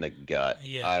you right in the gut.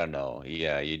 Yeah, I don't know.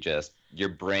 Yeah, you just your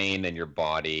brain and your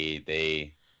body,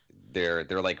 they're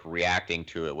like reacting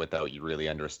to it without you really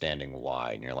understanding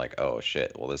why, and you're like, oh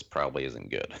shit, well this probably isn't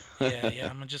good. yeah, yeah.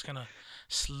 I'm just gonna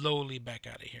slowly back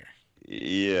out of here.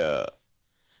 Yeah.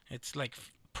 It's like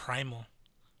primal.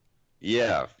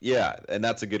 Yeah, yeah, and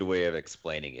that's a good way of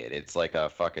explaining it. It's like a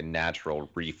fucking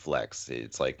natural reflex.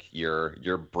 It's like your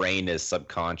brain is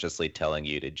subconsciously telling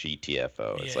you to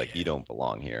GTFO. It's Yeah, like yeah. you don't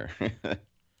belong here.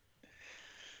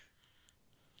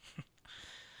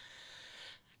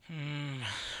 Hmm.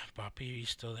 Poppy, are you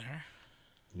still there?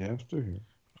 Yeah, I'm still here.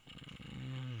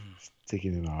 Mm. Just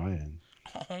taking it all in.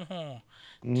 Oh,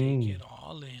 take Mm. it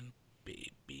all in,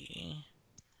 baby.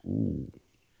 Ooh.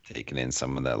 Taking in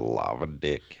some of that lava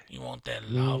dick. You want that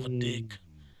lava Mm. dick?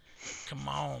 Come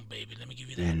on, baby. Let me give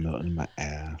you Yeah, that. melting my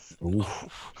ass. Ooh. Oh,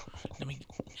 let me.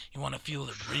 You want to feel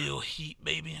the real heat,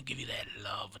 baby? I'll give you that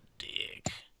lava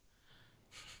dick.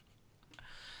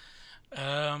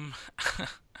 Um,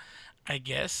 I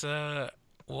guess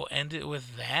we'll end it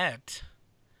with that.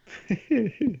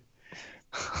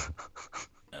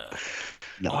 Uh, on,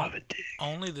 Lava dick.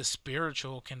 only the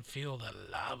spiritual can feel the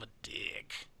lava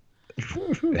dick.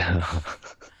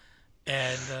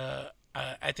 And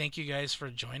I thank you guys for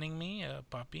joining me,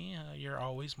 Poppy. You're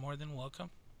always more than welcome.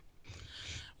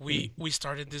 We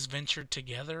started this venture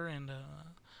together, and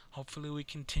hopefully we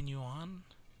continue on.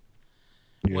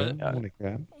 Yeah, Whether Yeah, want a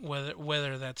crab?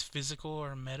 whether that's physical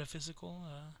or metaphysical,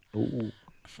 Ooh.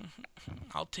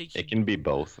 I'll take you. it can be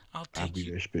both. I'll I'll take be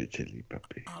you. there spiritually,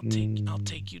 puppy. I'll take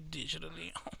you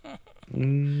digitally.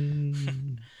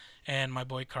 Mm. And my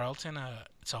boy Carlton,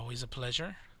 it's always a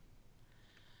pleasure.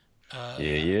 Yeah, Uh,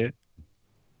 yeah.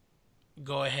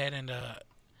 go ahead and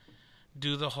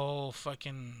do the whole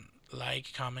fucking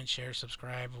like, comment, share,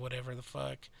 subscribe, whatever the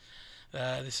fuck.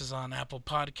 This is on Apple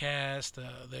Podcast,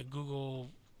 the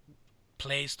Google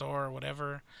Play Store, or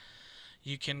whatever.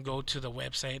 You can go to the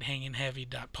website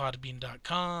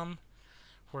hangingheavy.podbean.com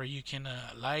where you can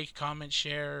like, comment,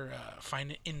 share,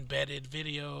 find embedded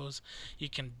videos. You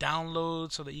can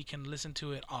download so that you can listen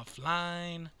to it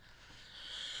offline.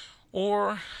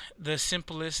 Or the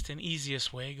simplest and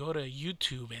easiest way, go to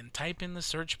YouTube and type in the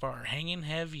search bar Hanging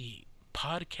Heavy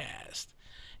Podcast,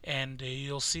 and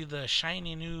you'll see the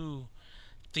shiny new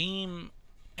theme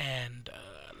and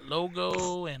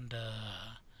logo, and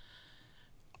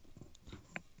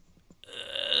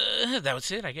that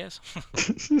was it, I guess.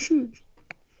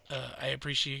 I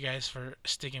appreciate you guys for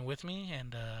sticking with me,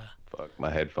 and Fuck, my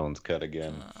headphones cut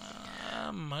again.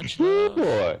 much Woo, love,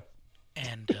 boy.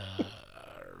 and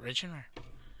rich and rare.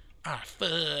 Ah,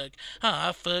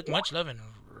 fuck. Much love and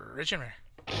rich and rare.